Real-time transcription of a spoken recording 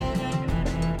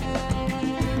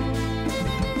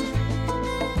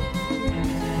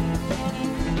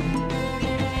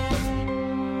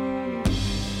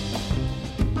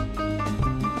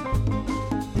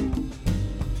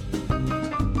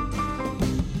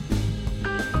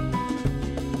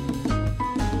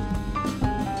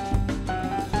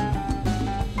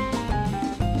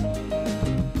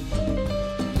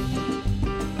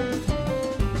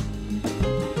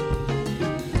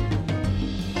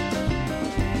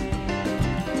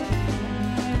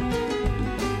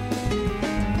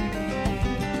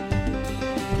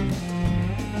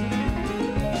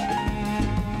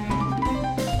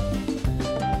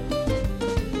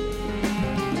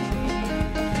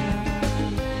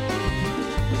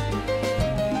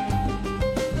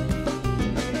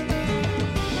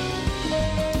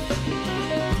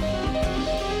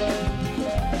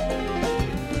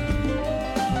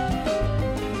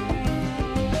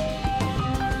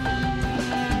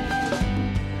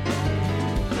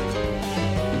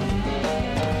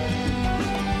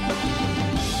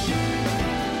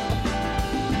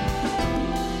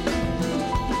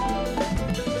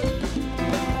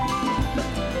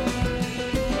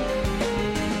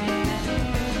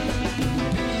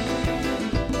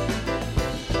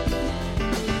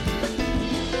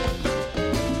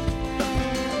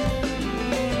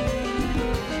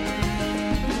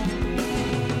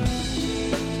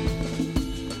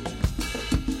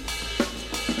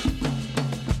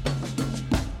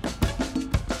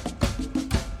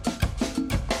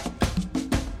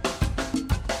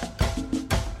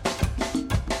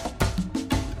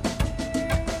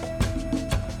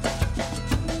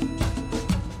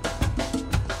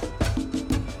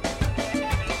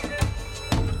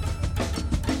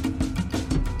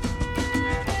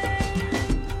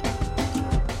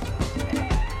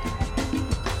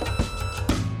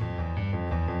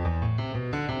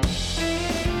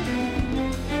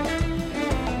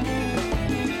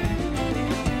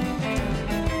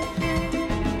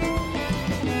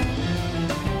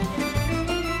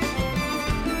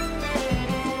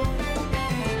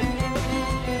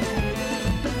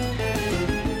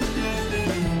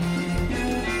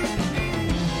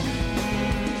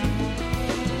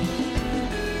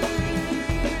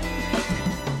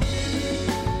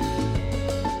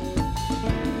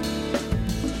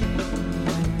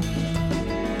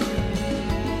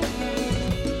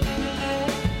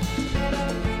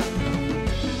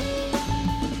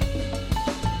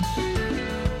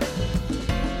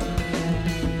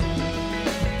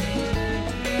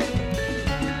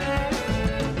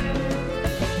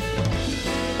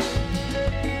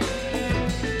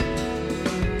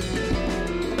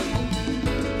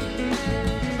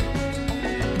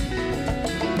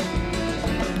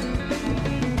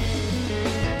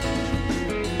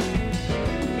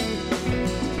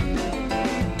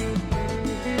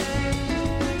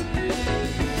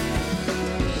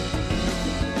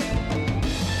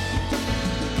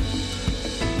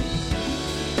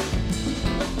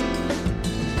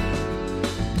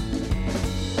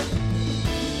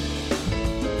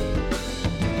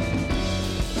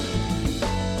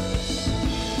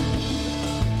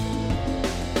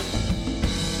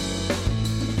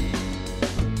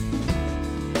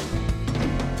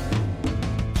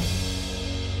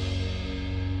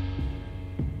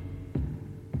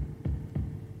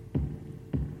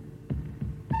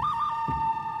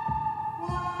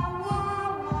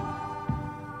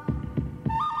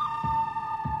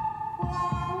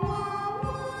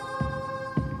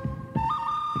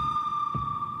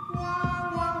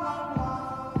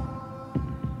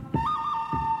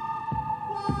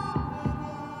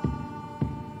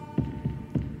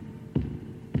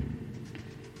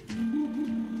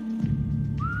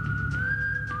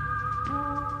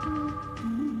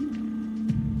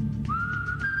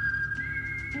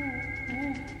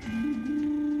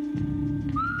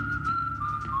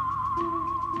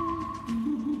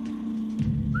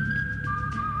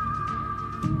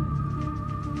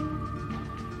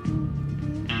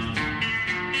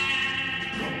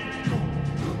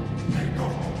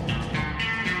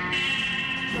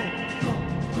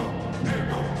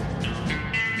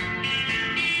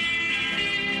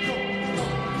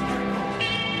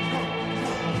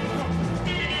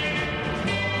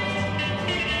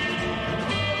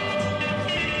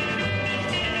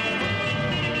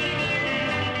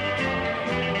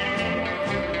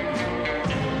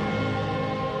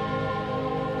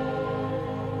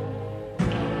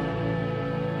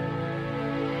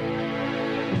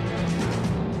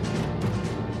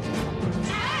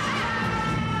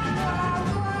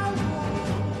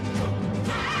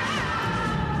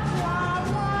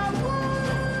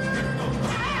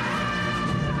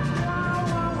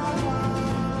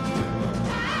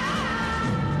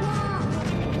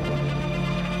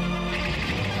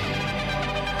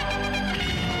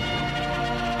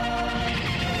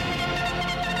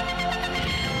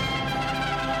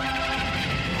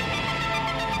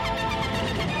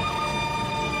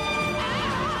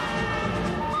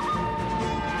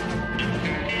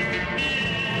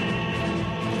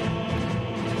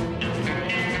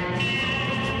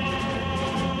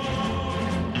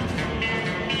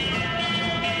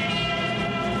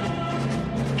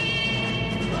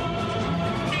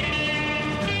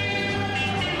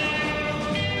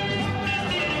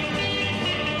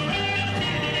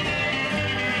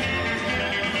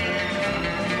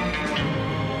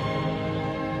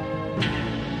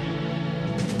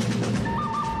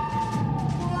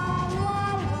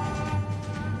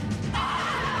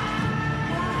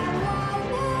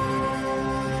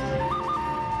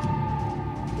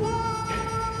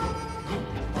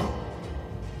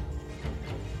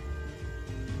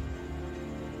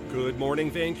Good morning,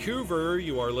 Vancouver.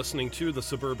 You are listening to the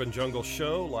Suburban Jungle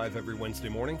Show, live every Wednesday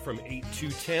morning from 8 to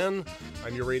 10.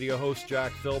 I'm your radio host,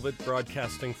 Jack Velvet,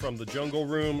 broadcasting from the Jungle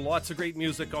Room. Lots of great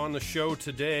music on the show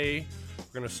today.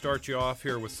 We're going to start you off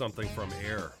here with something from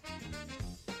Air.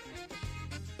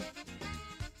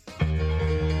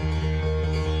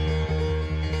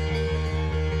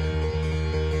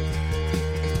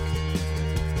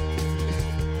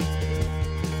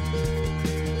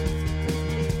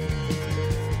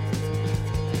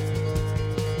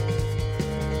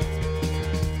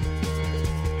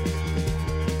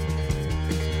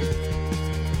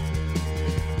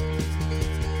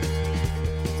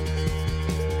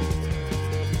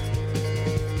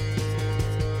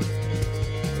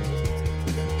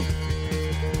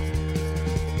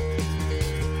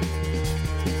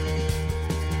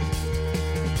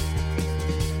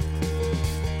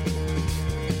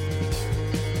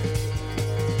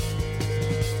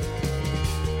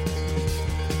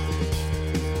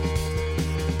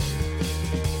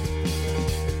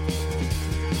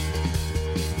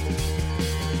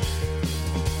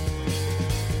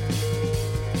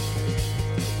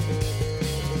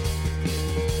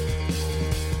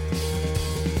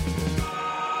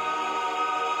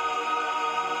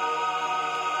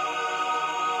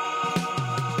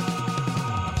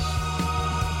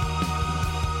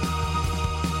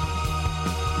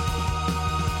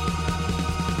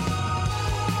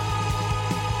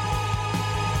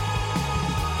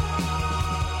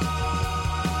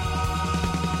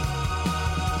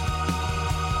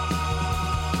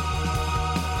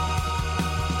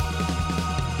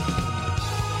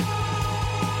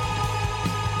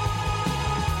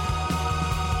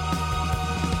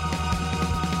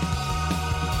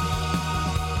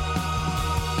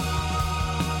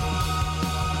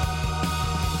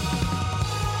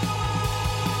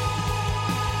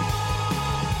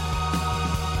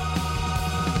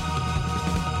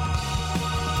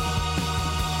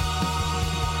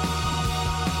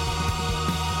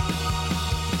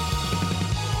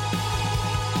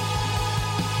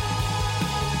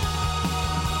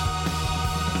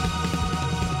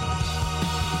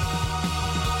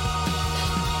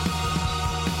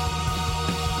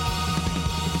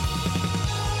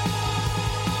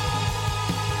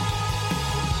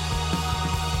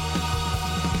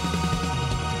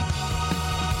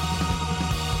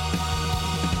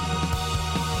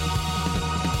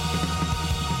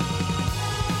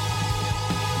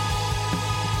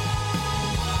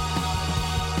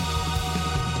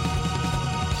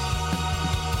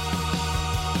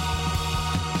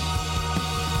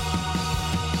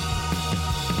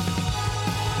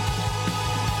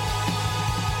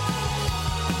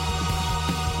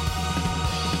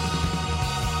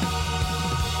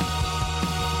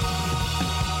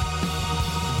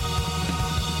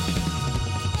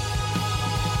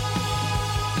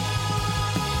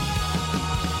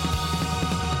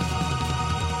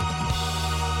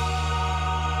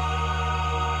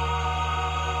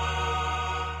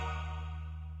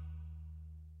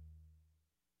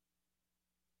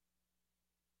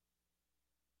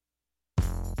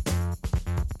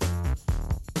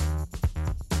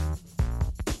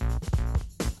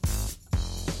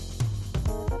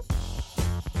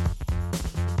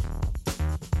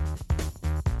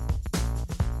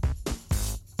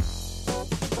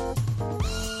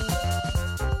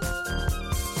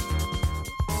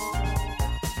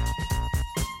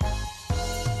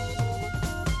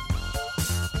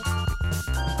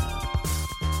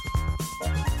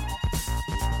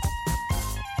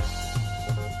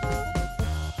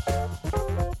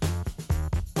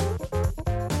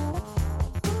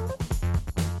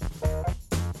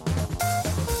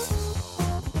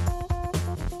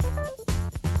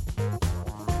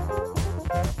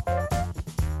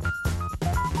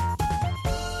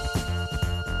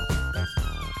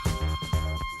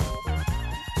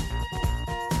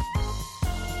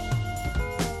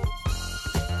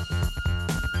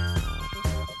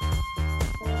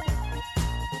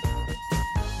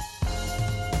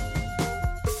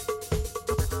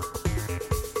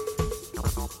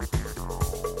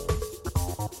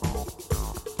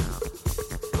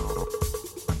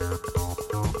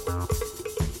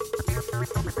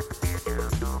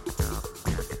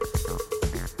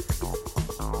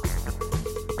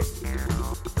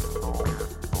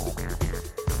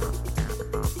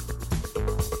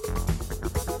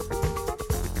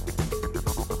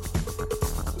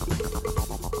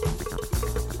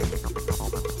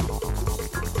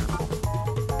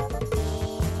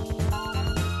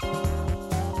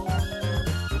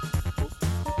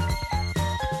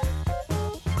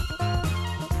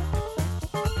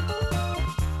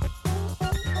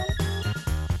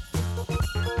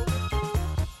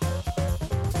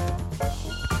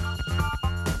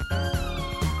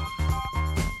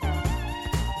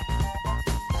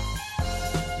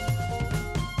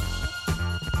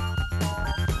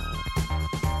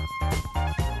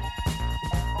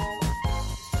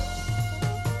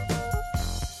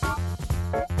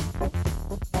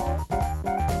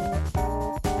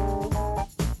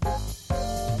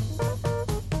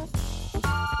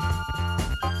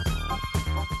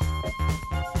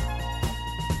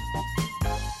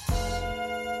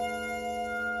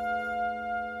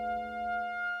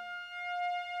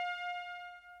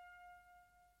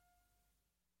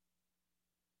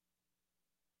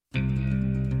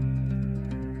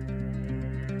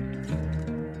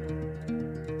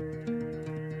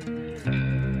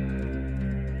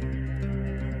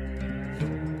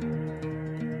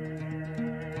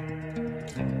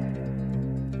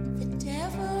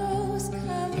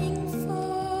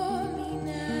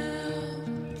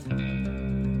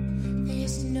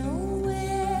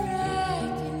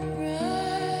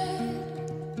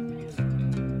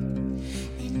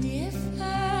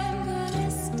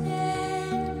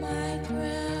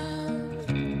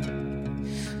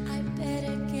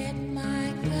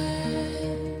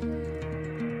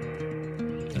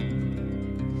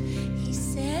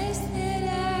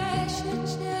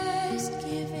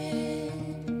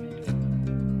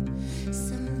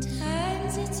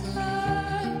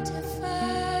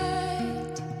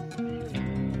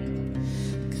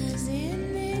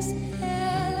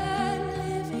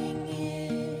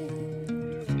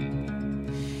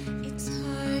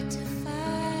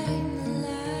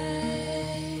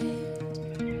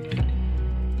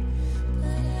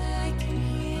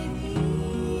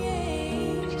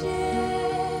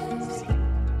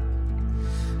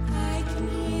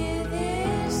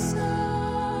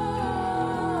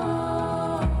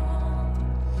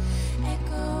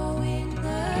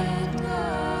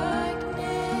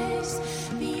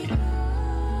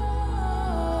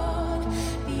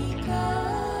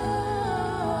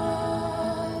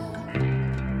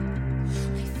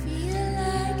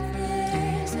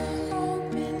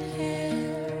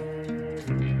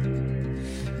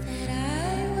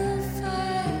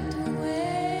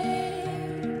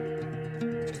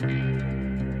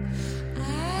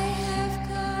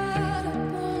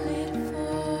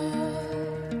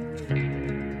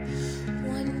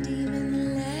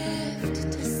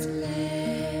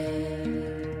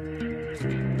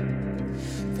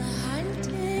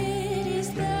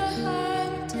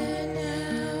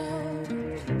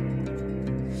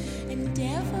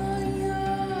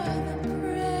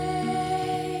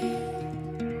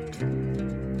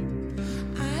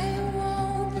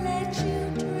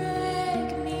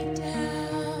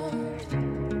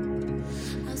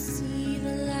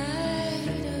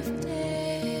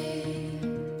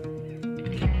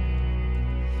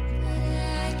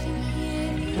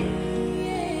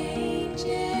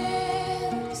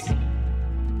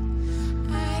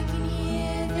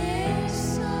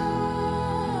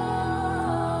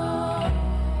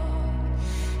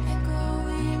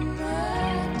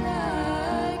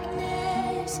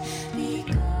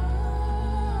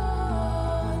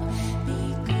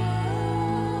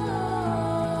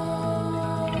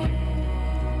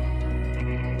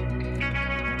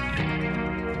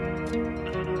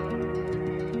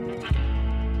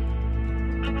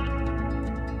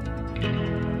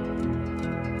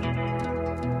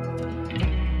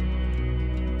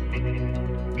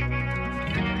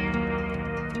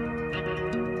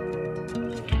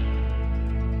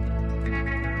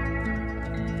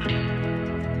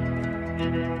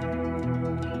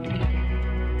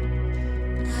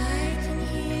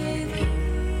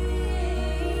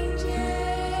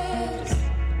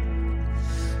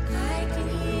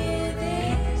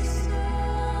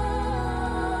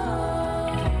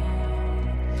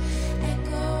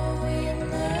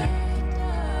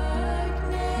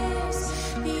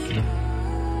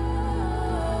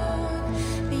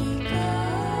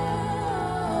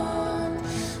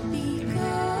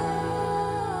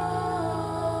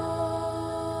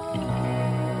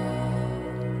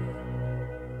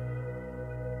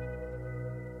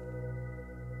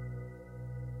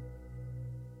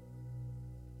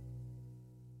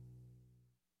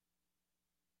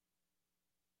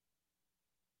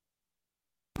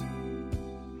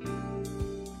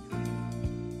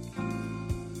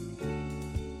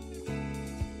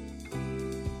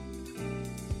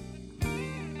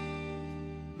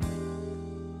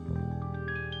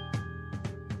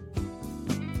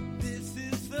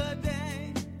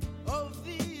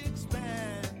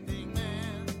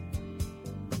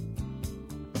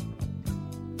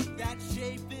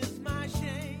 shape is my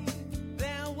shame,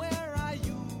 there where I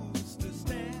used to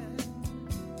stand.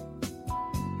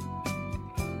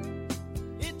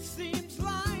 It seems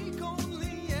like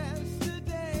only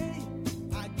yesterday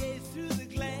I gazed through the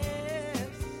glass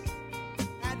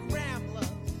at ramblers,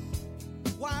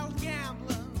 wild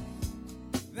gamblers,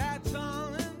 that's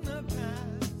all in the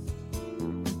past.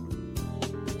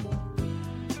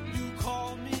 You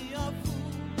call me a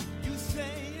fool, you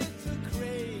say it's a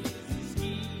crazy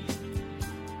scheme.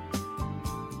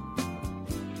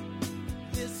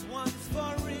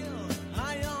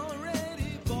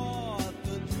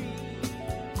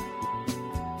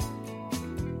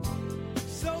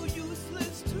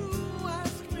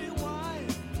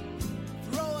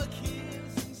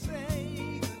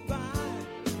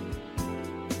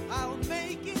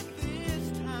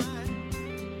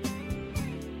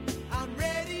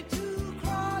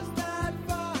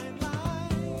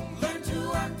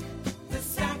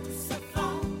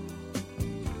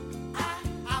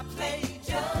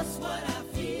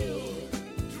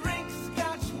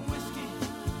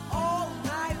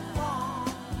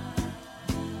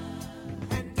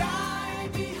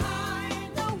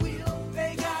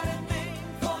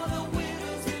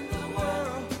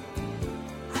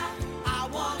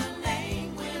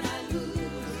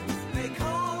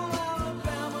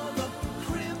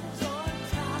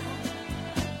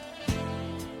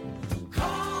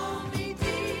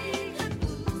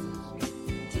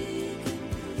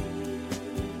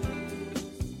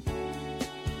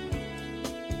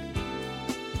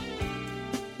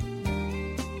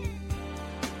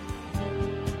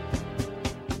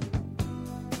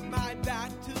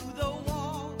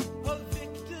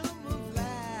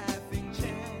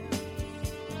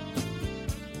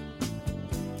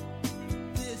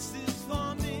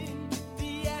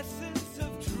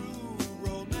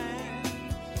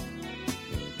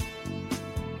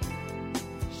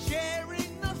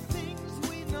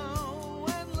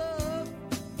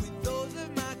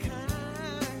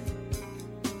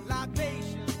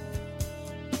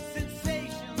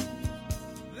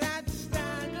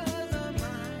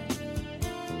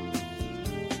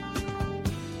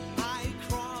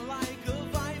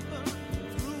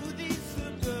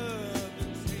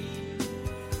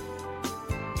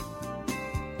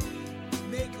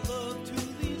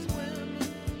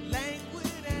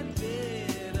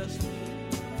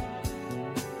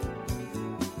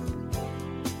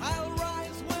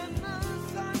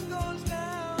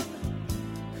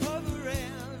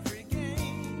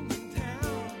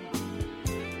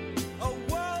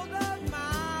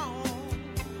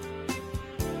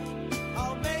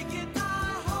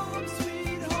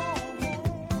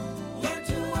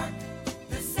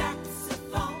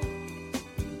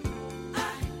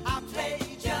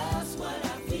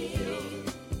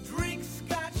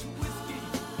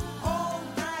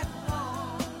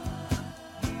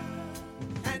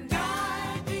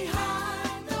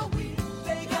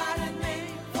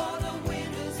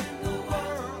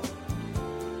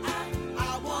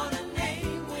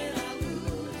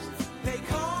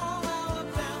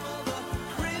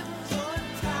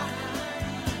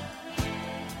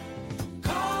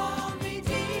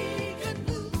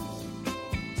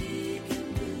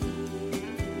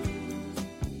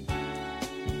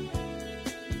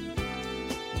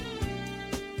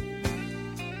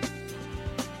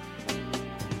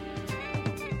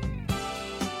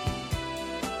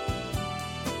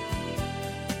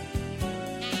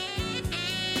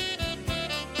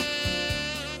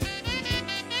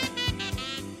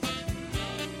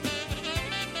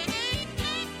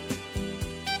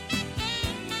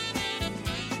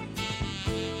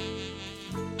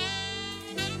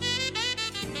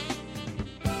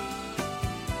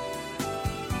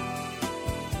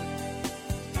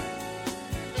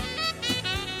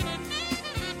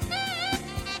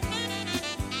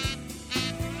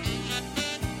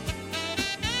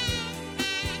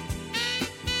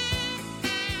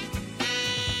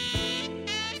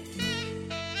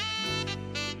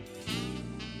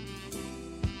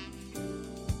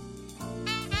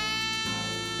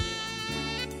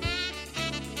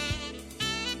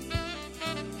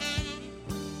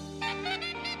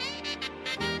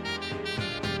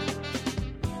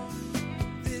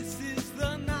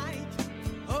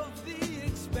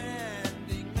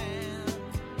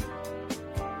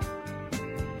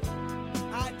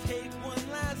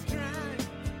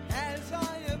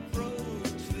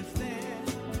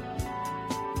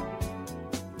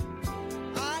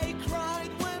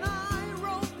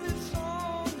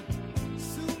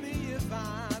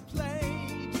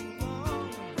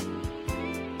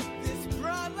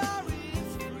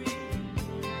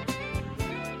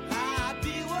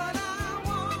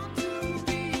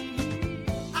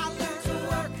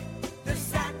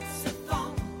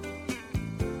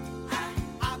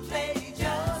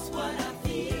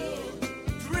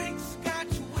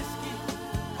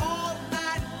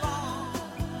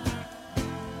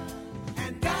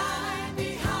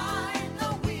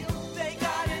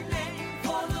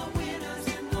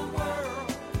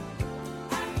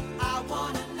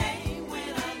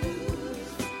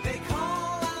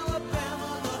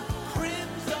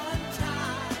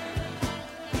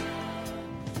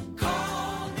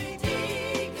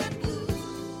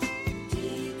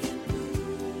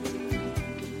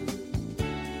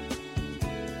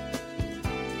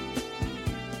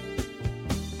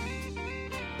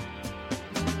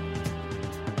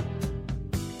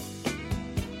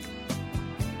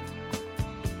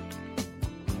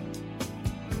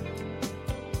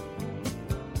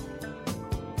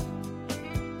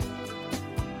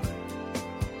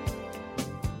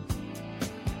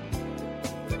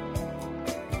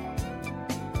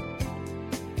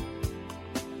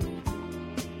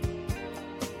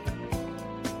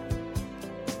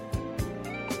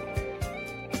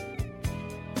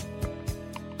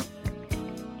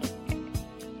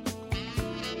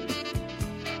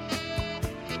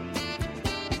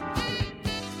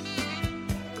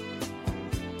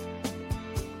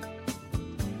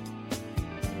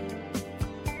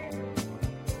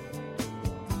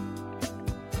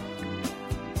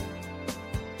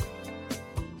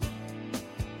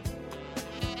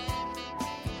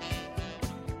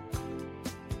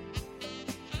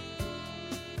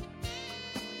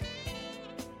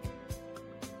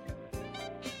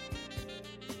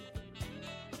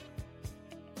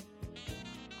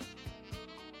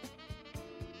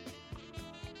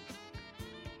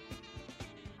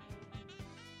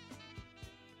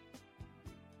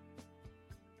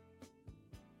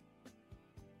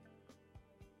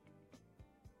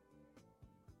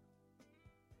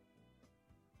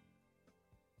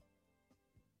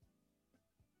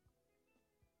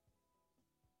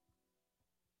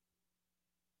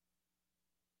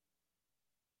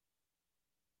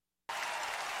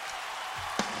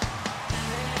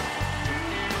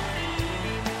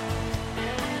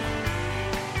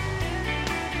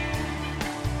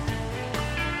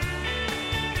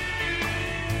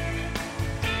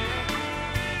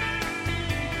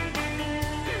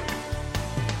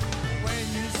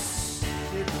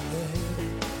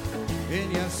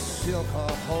 in your silk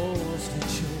upholstered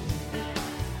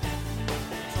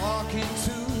talking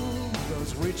to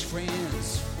those rich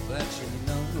friends that you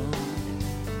know.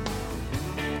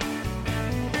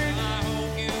 I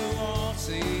hope you won't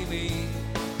see me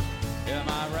in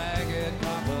my ragged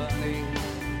company.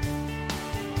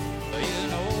 You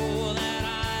know that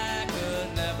I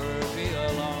could never be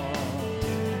alone.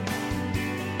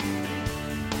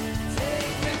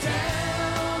 Take me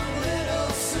down, little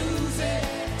Susie,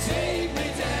 take me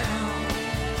down.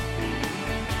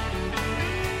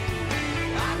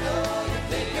 I know you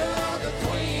think you're the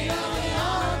queen of the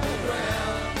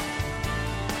underground.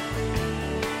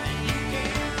 And you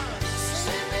can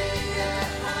send me your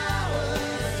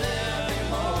flowers every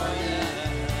morning.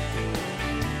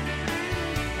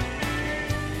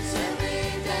 Send me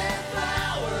dead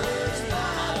flowers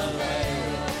by the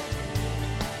mail.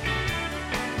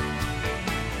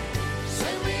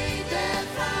 Send me dead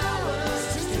flowers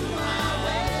to my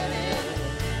wedding.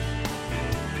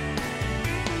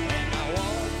 And I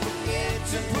won't forget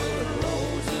to put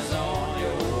roses on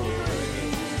your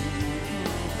grave.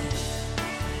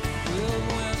 Well,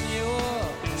 when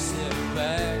you're sitting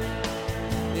back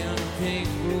in a pink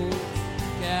roof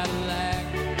Cadillac,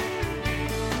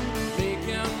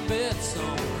 making bets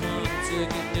on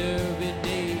Kentucky Derby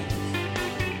days,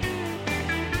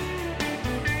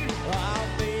 I'll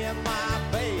be in my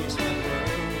basement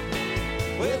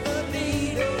room with a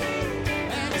needle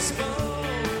and a spoon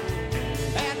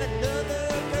and another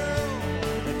girl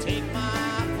to take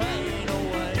my pain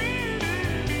away.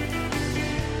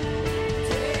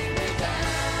 Take me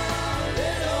down,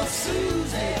 little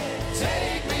Susie,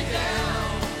 take me down.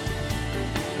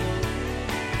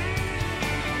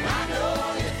 I know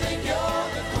you think you're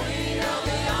the queen of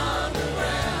the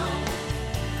underground.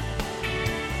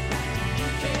 You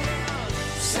can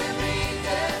send me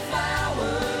dead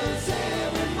flowers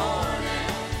every morning.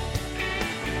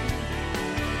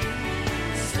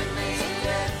 Send me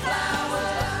dead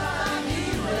flowers on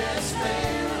U.S.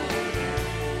 mail.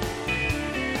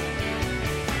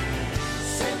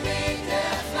 Send me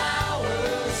dead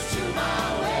flowers to my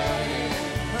wedding.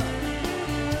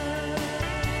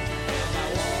 And I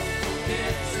won't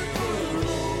forget to put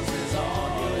roses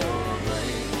on your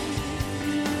grave.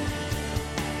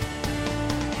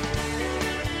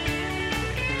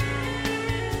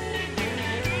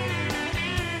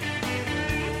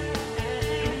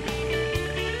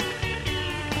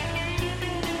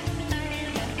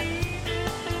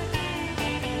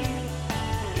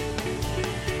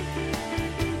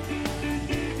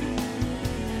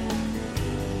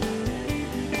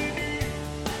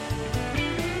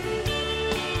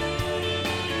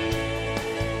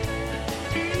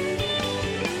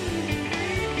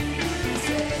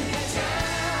 Take me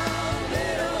down,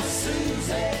 little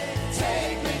Susie,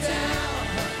 take me down.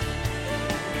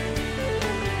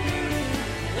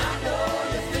 I know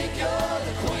you think you're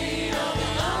the queen of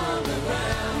the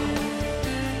underground.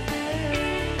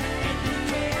 And you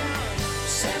can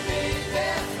send me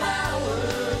dead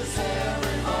flowers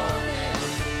every morning.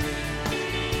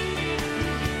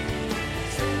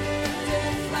 Send me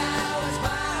dead flowers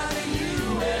by the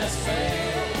U.S.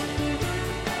 mail.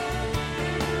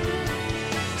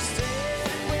 Stay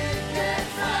with dead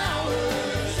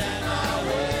flowers at my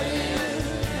wedding.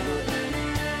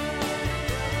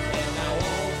 And I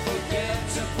won't forget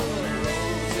to put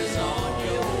roses on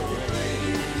your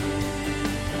grave.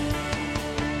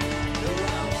 No,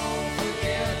 I won't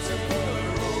forget to put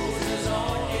roses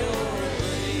on your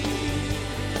grave.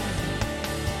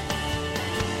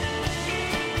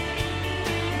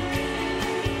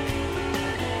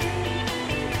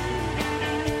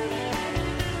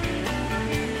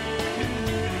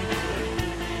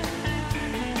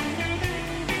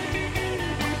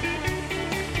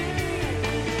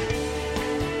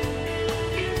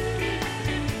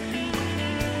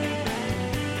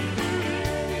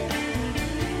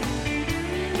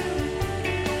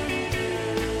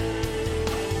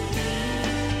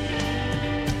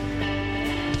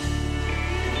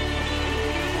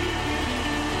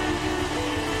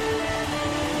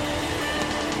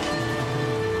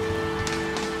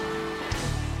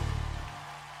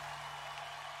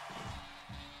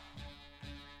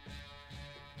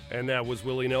 And that was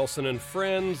Willie Nelson and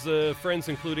friends. Friends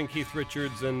including Keith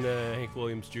Richards and Hank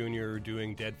Williams Jr.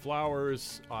 doing Dead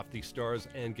Flowers off the Stars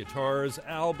and Guitars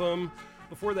album.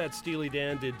 Before that, Steely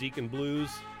Dan did Deacon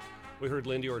Blues. We heard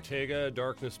Lindy Ortega,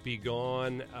 Darkness Be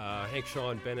Gone. Hank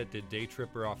Sean Bennett did Day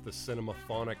Tripper off the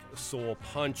Cinemaphonic Soul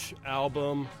Punch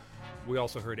album. We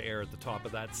also heard Air at the top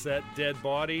of that set. Dead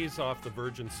Bodies off the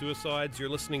Virgin Suicides. You're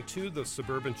listening to the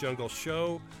Suburban Jungle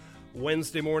Show.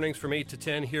 Wednesday mornings from 8 to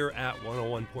 10 here at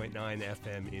 101.9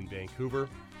 FM in Vancouver.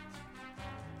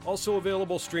 Also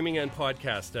available streaming and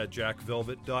podcast at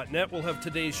jackvelvet.net. We'll have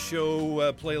today's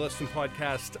show playlist and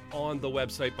podcast on the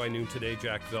website by noon today,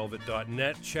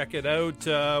 jackvelvet.net. Check it out.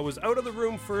 Was out of the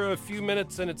room for a few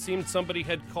minutes and it seemed somebody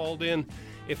had called in.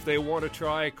 If they want to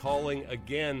try calling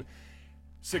again,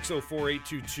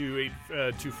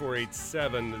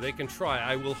 604-822-2487. They can try.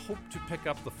 I will hope to pick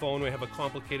up the phone. We have a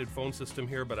complicated phone system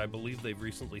here, but I believe they've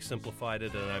recently simplified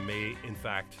it, and I may, in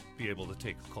fact, be able to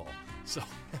take a call. So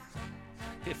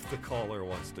if the caller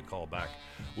wants to call back,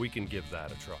 we can give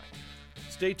that a try.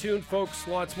 Stay tuned, folks.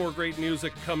 Lots more great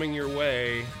music coming your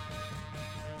way.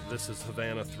 This is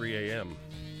Havana 3 a.m.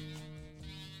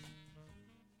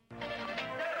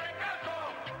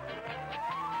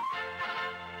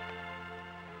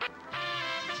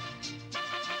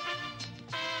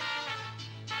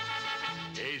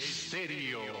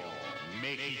 Estéreo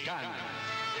Mexicana.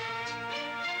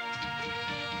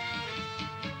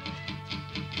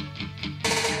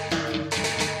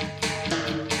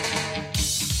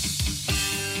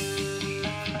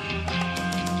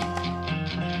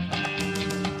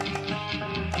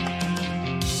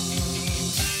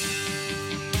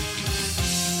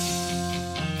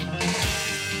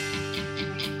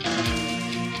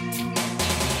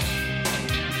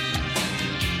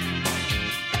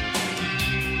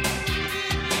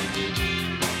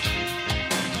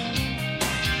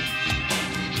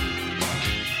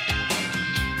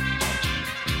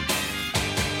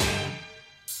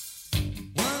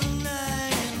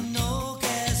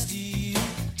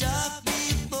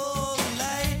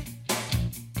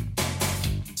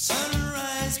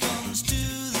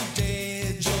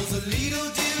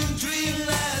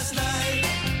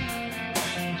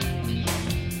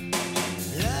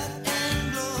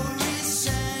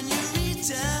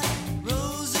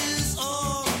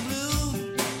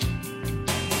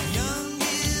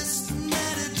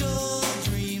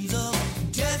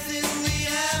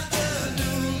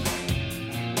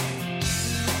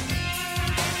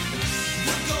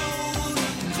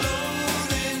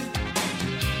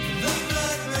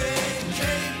 Rain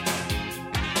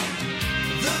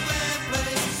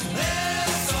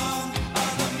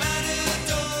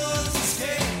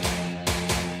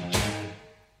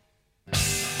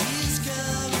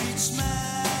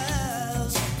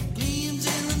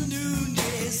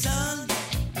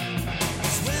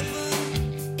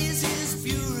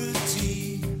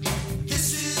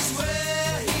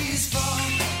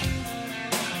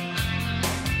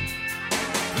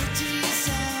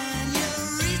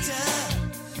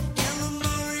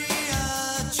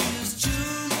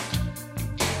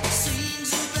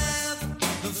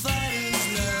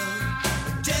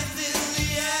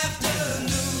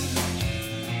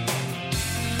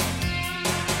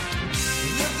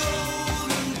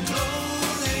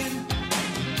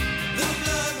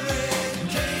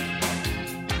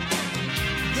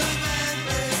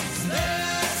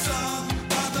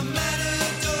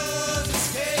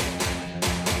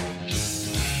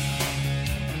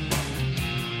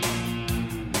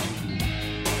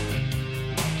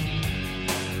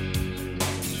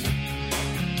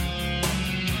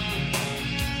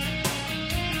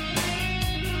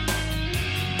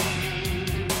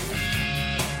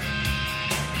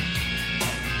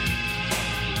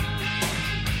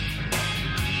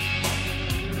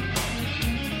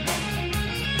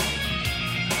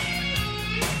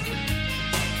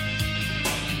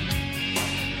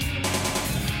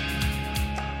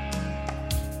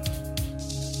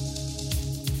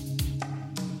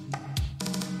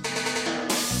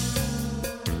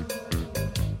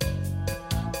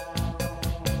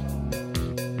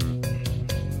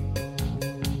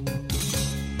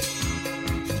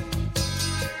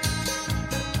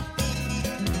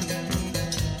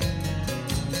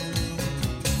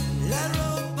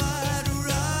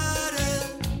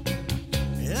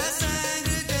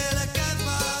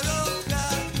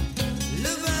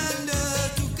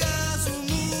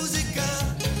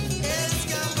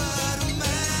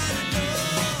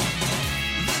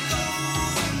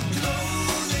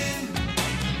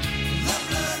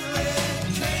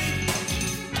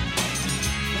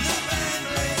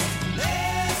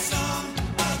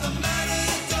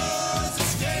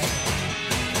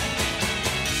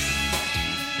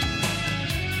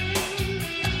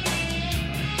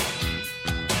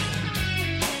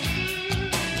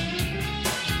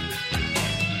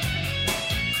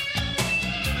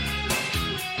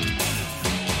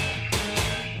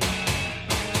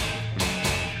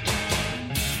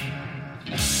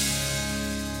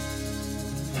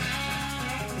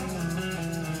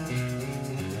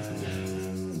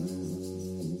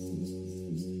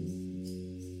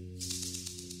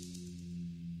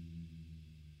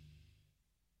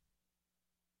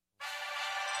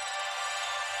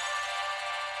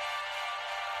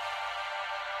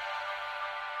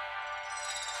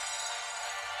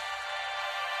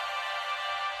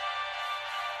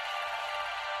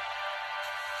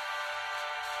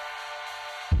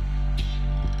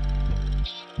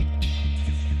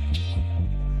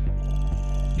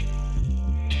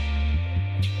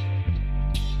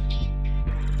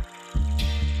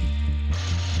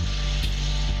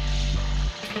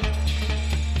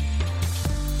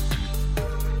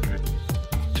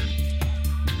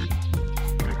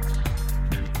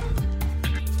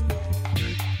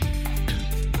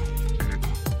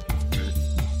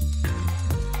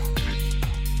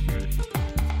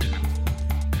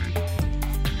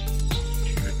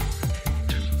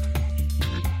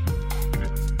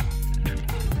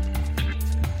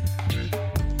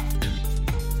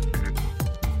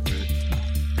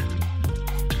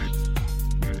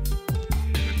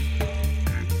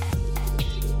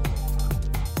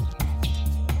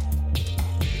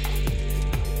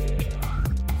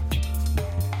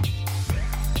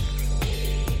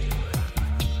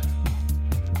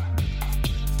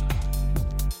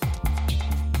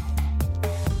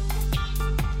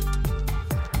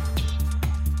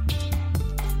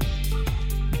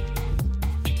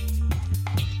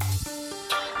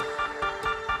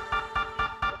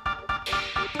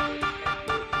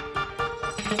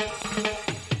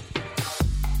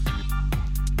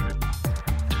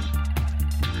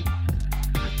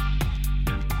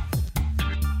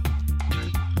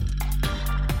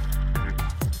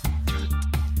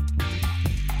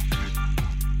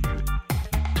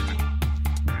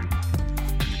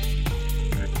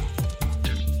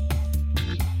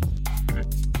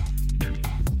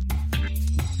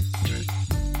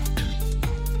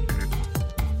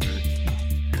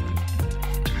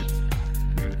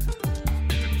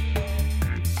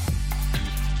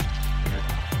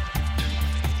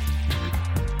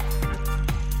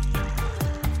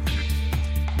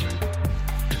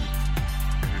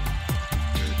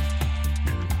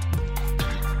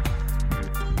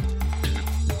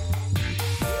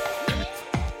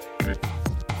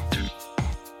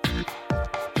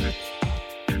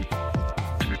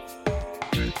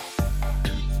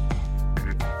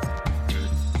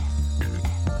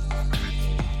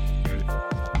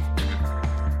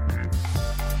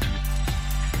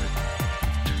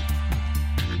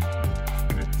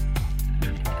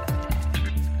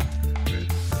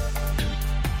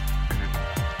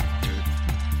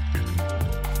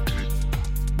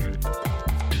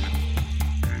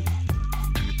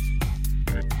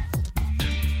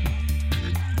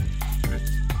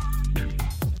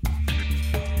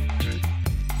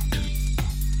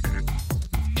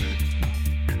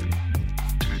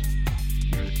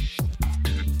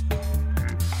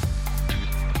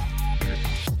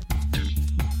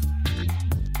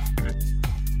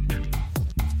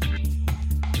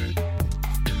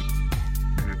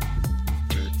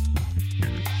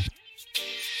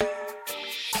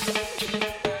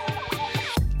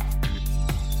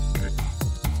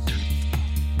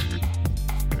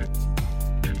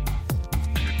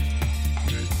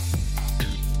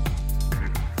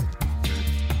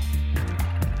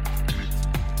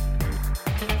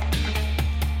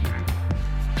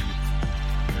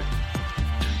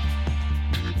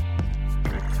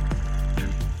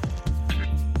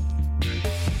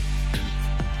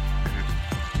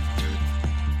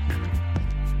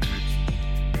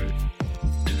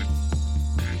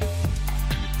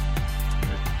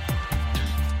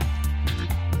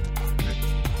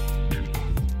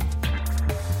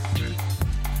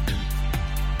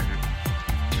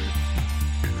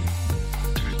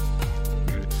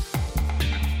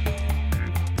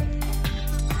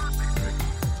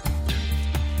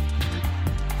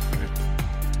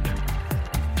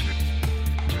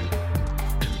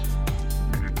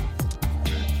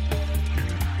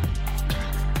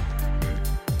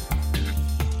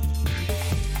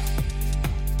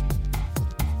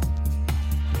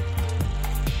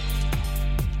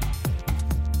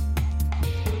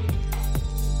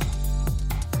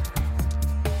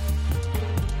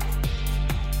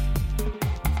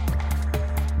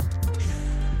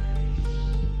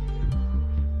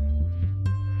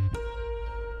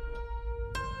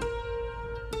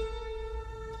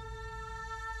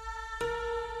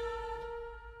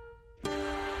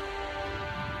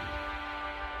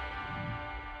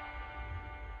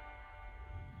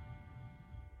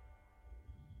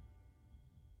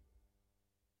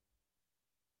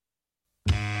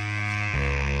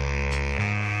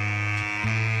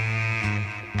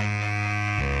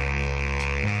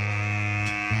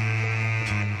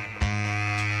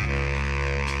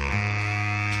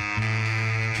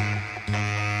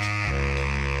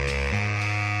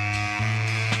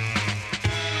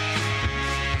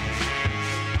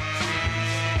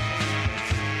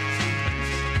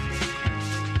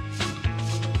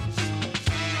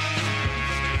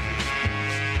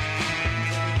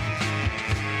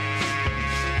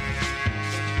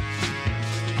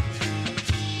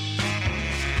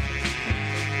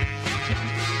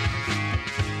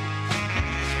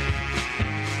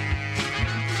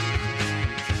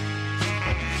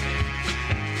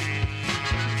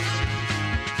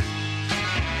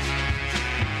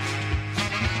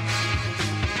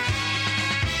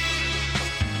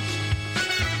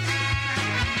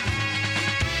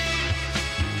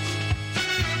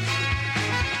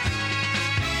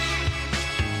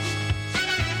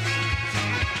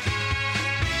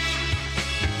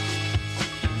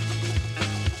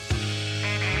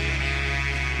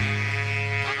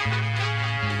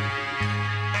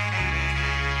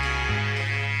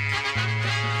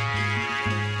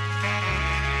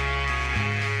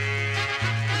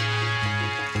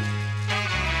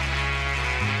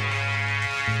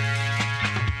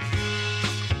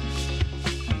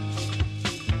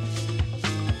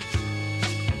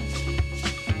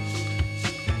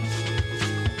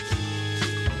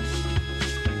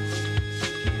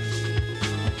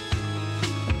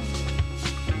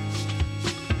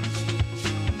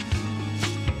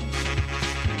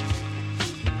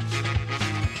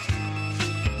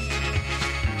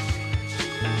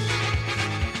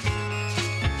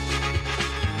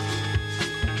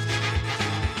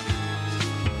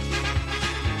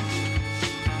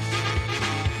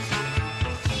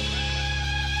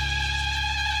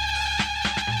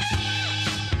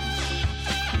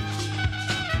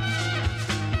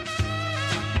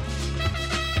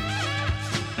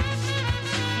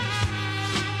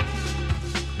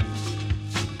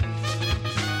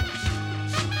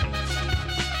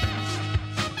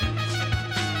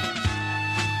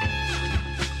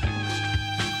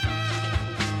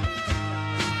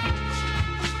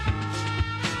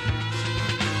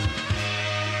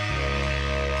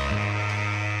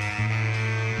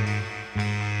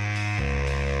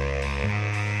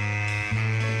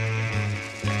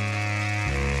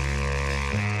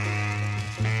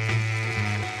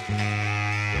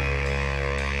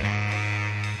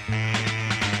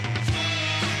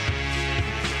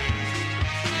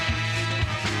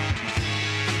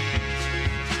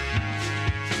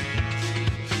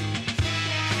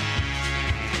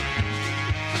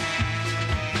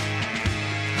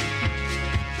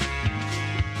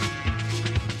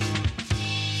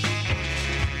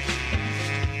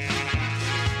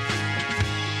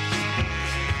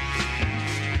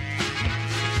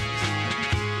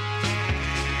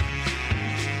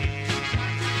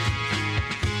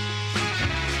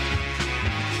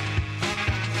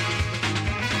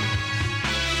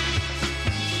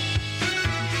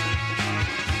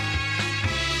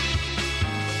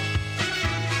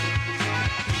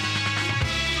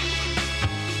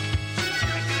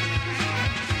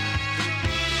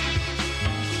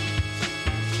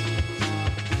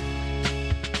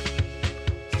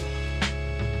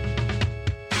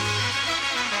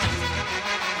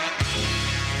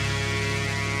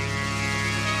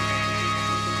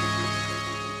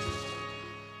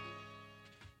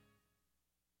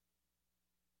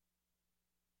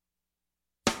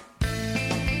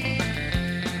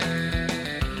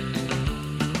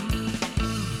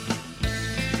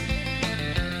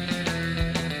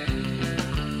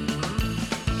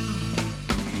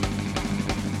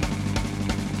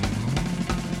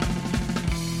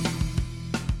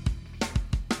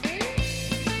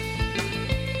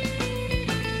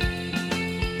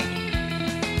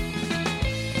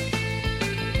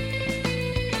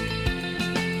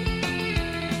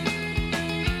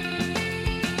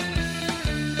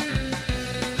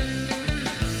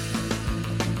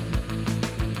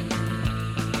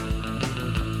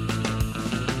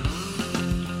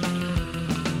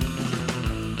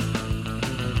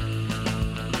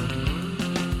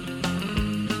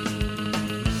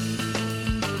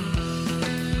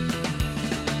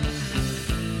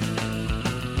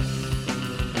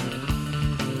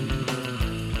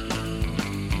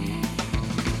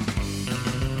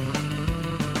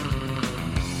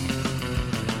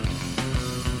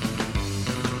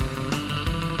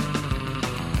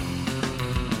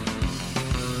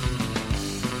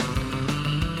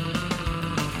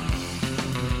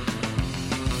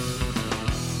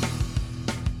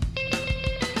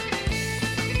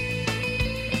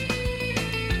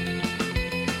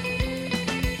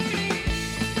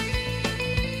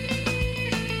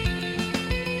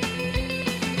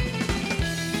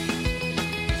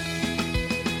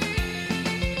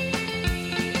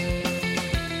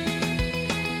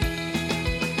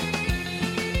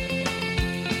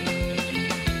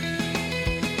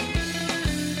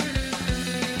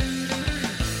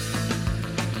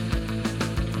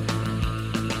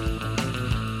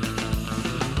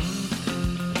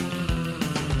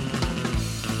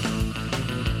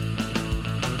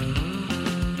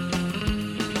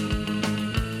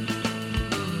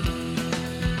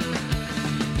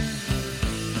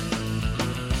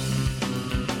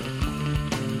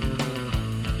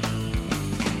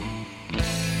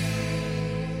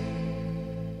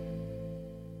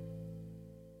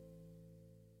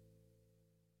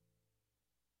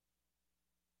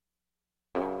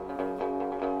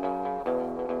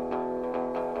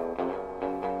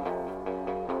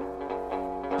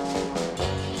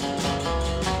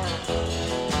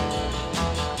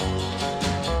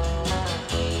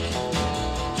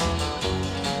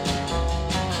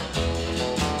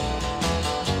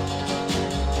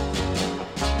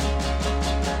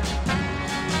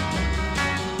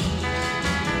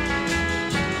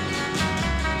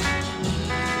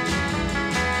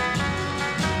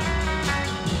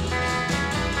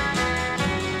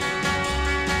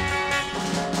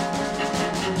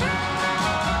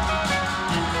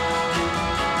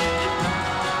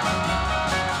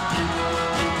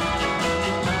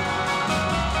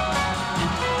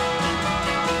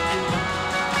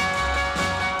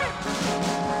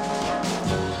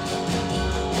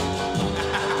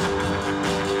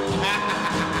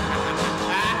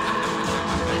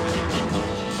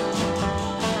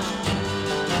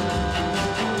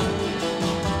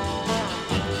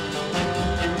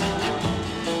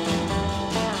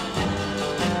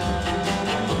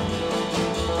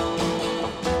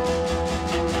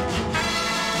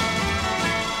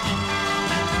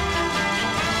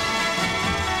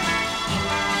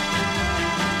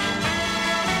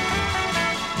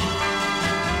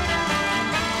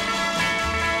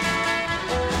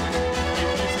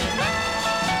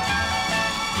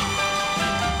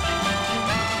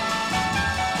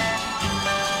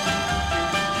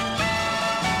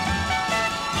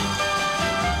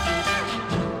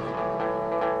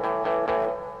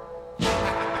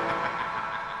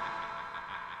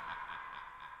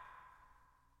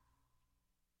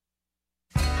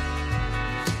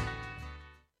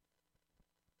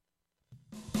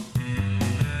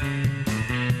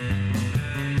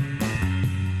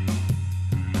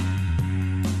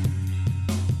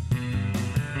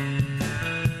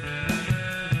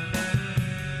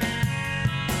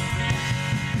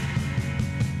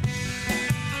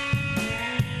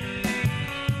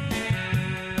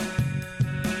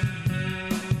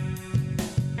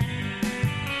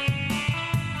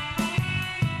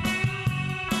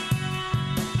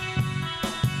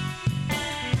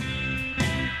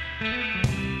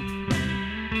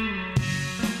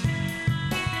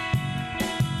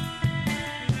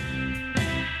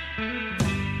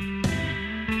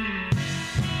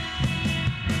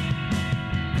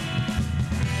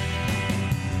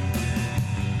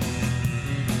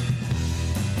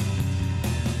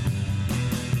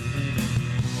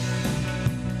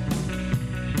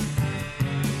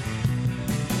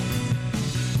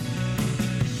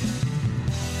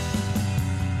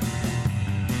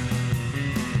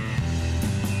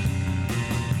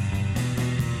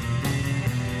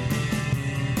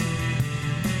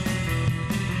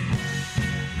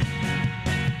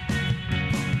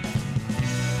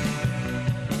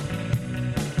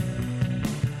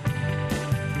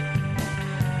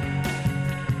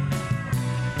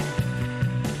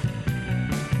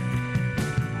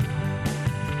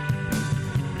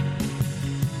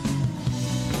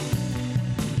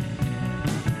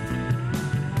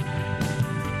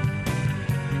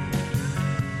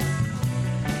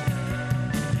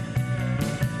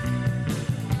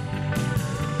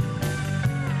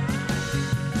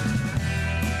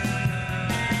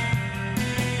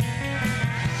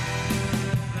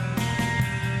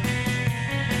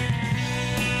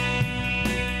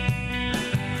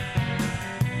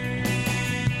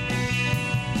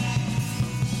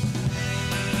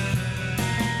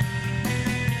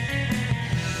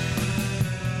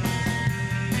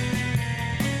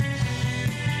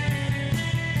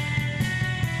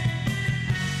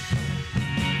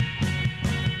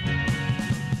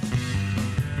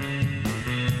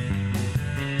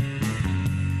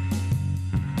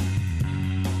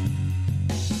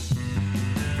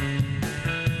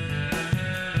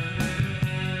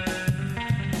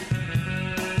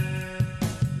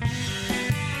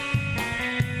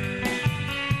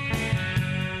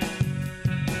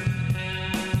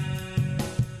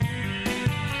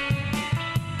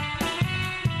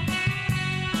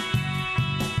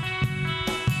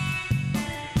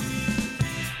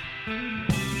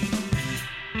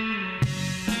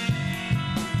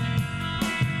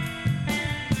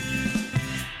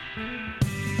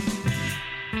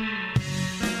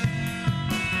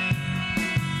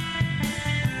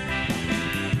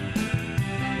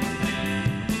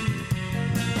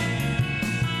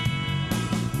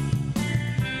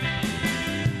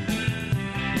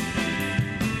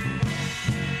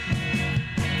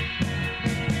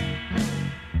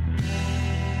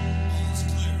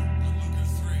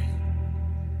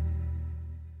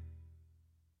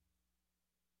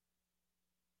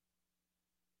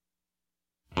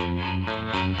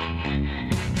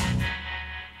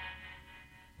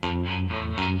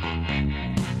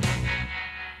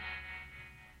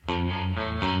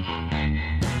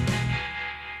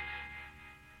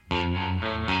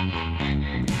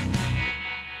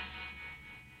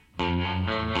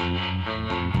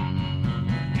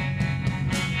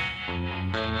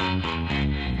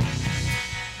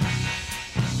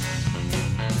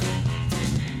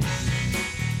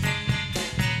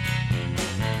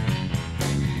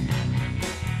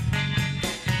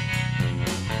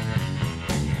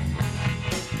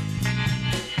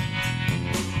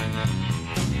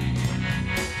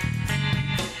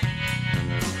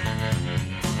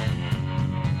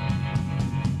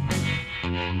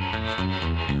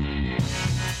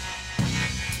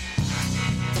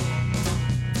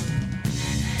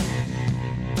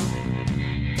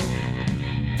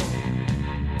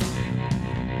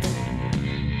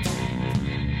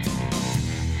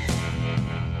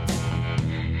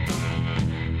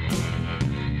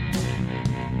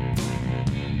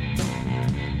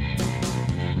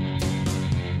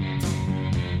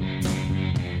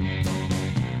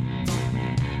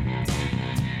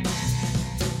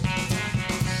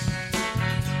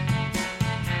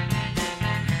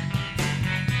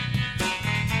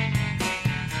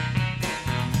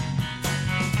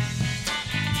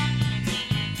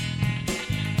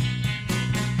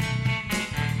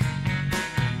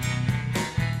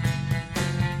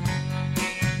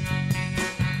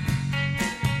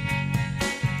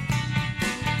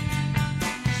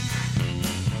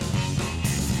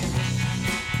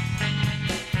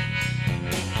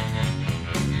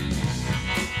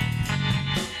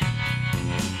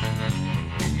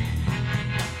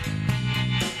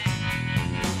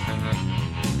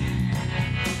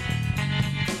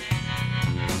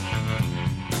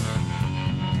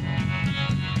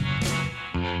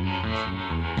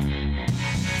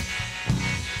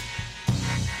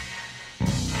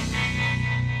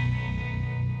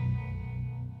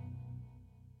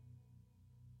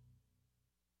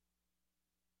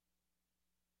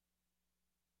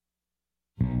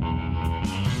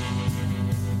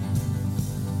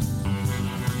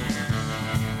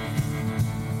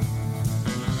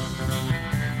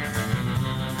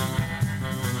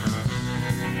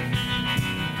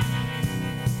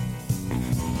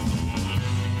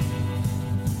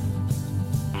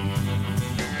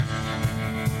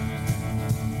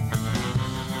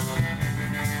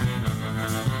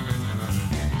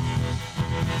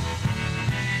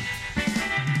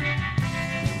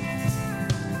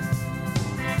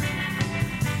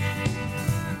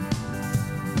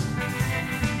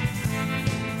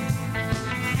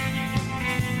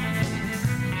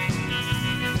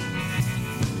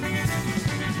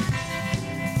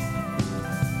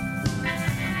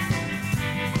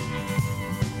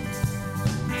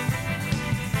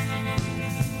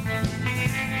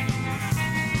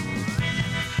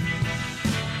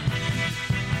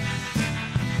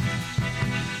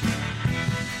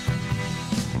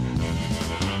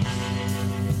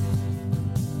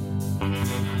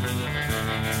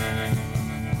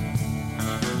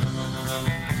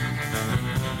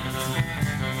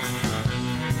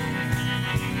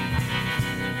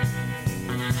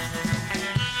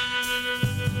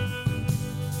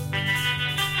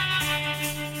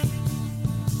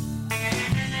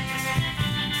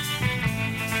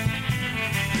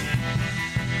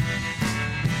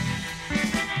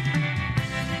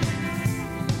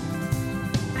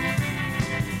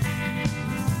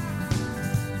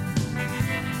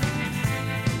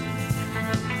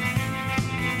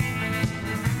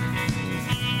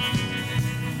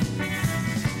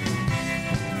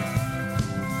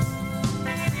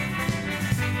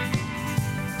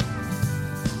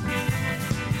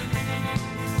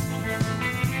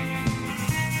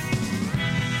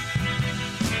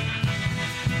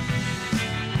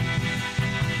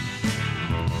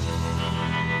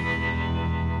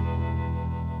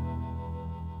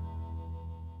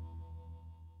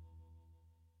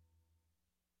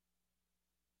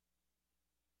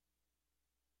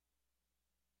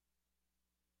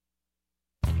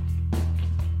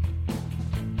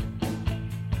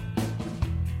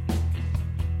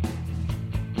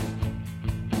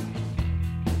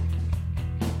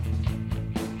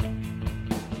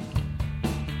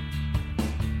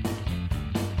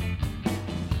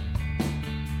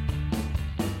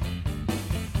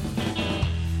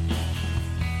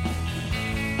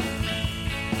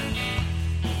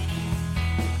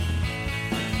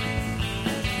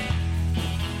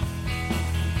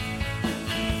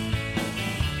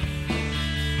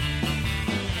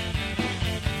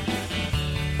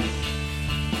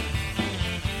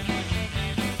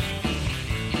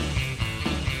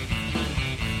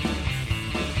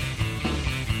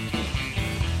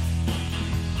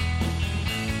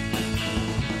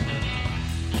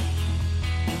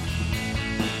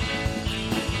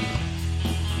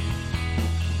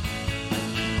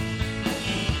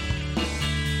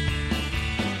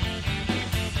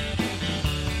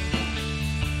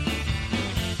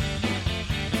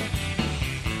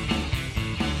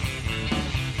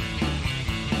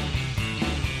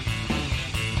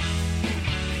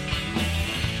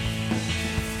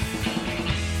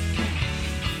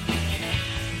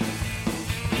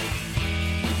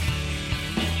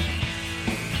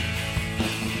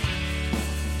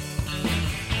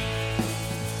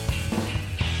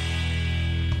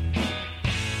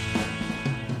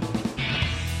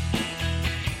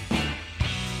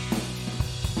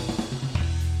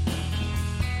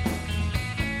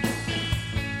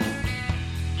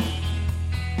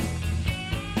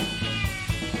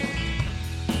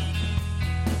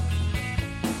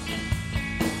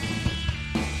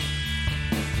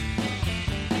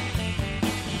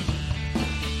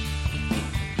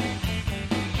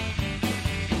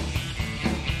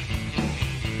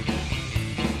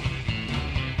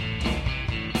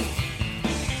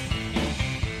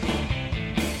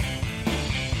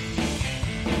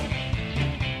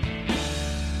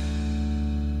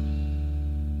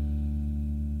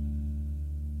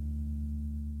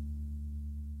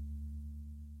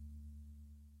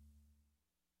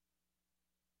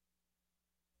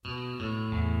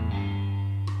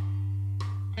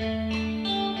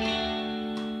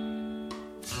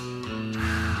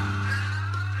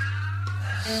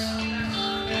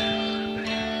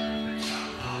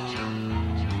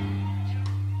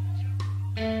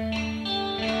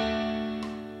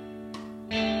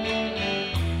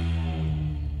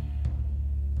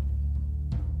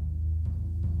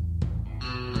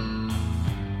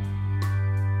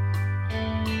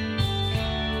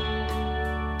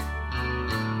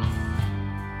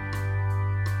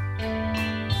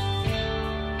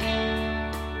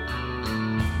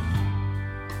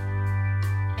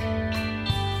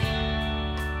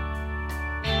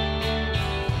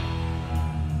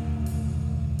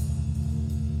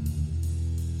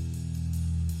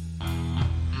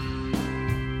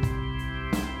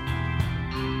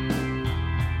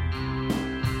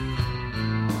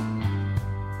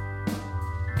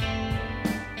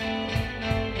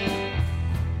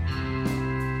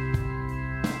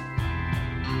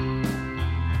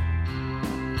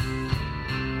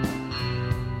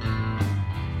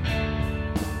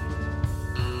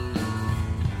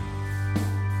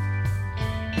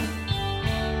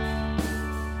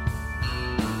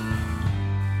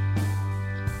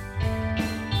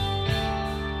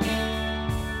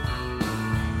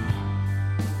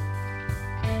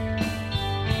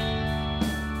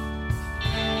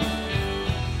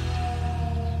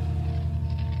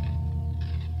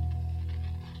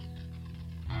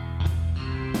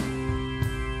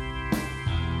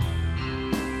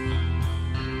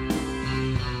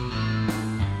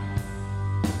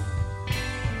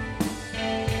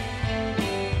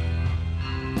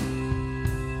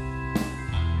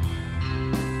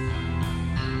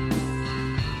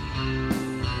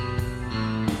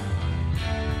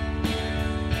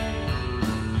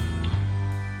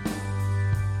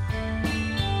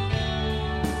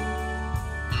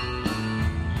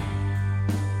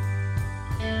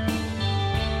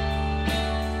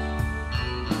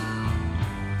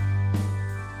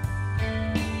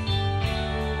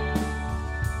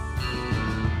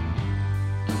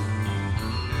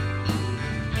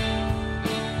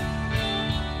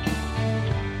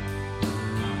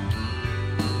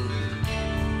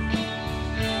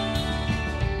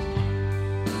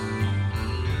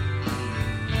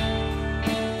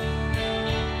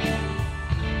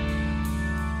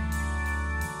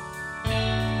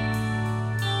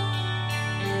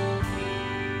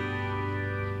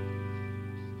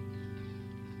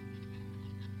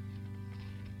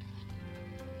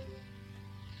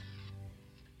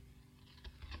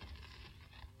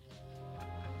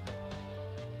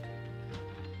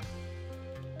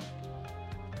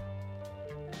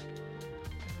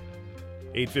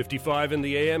 8:55 in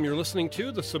the AM. You're listening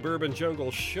to the Suburban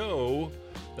Jungle Show.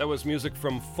 That was music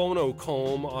from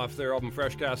Phonocomb off their album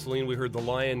Fresh Gasoline. We heard The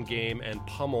Lion Game and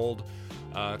Pummeled.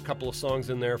 A couple of songs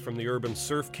in there from the Urban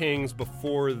Surf Kings.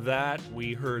 Before that,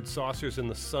 we heard Saucers in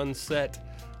the Sunset,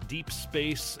 Deep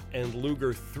Space, and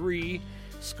Luger 3.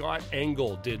 Scott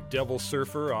Engel did Devil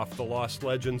Surfer off the Lost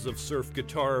Legends of Surf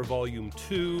Guitar Volume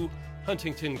 2.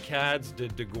 Huntington Cads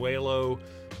did Deguelo.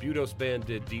 Budos Band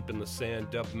did Deep in the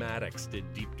Sand. Dubmatics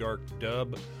did Deep Dark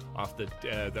Dub off the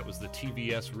that was the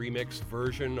TVS remix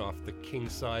version off the King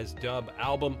Size Dub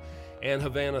album. And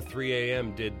Havana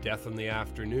 3AM did Death in the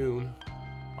Afternoon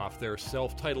off their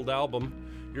self-titled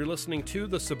album. You're listening to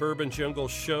the Suburban Jungle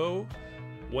Show,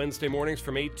 Wednesday mornings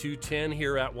from 8 to 10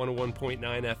 here at 101.9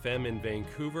 FM in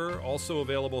Vancouver. Also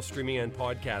available streaming and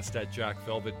podcast at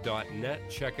jackvelvet.net.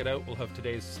 Check it out. We'll have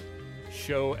today's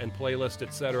show and playlist,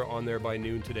 etc. on there by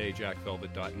noon today,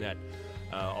 jackvelvet.net.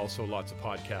 Also lots of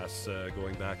podcasts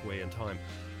going back way in time.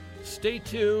 Stay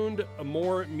tuned.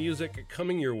 More music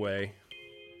coming your way.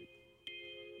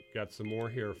 Got some more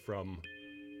here from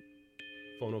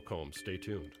Phonocomb. Stay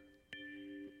tuned.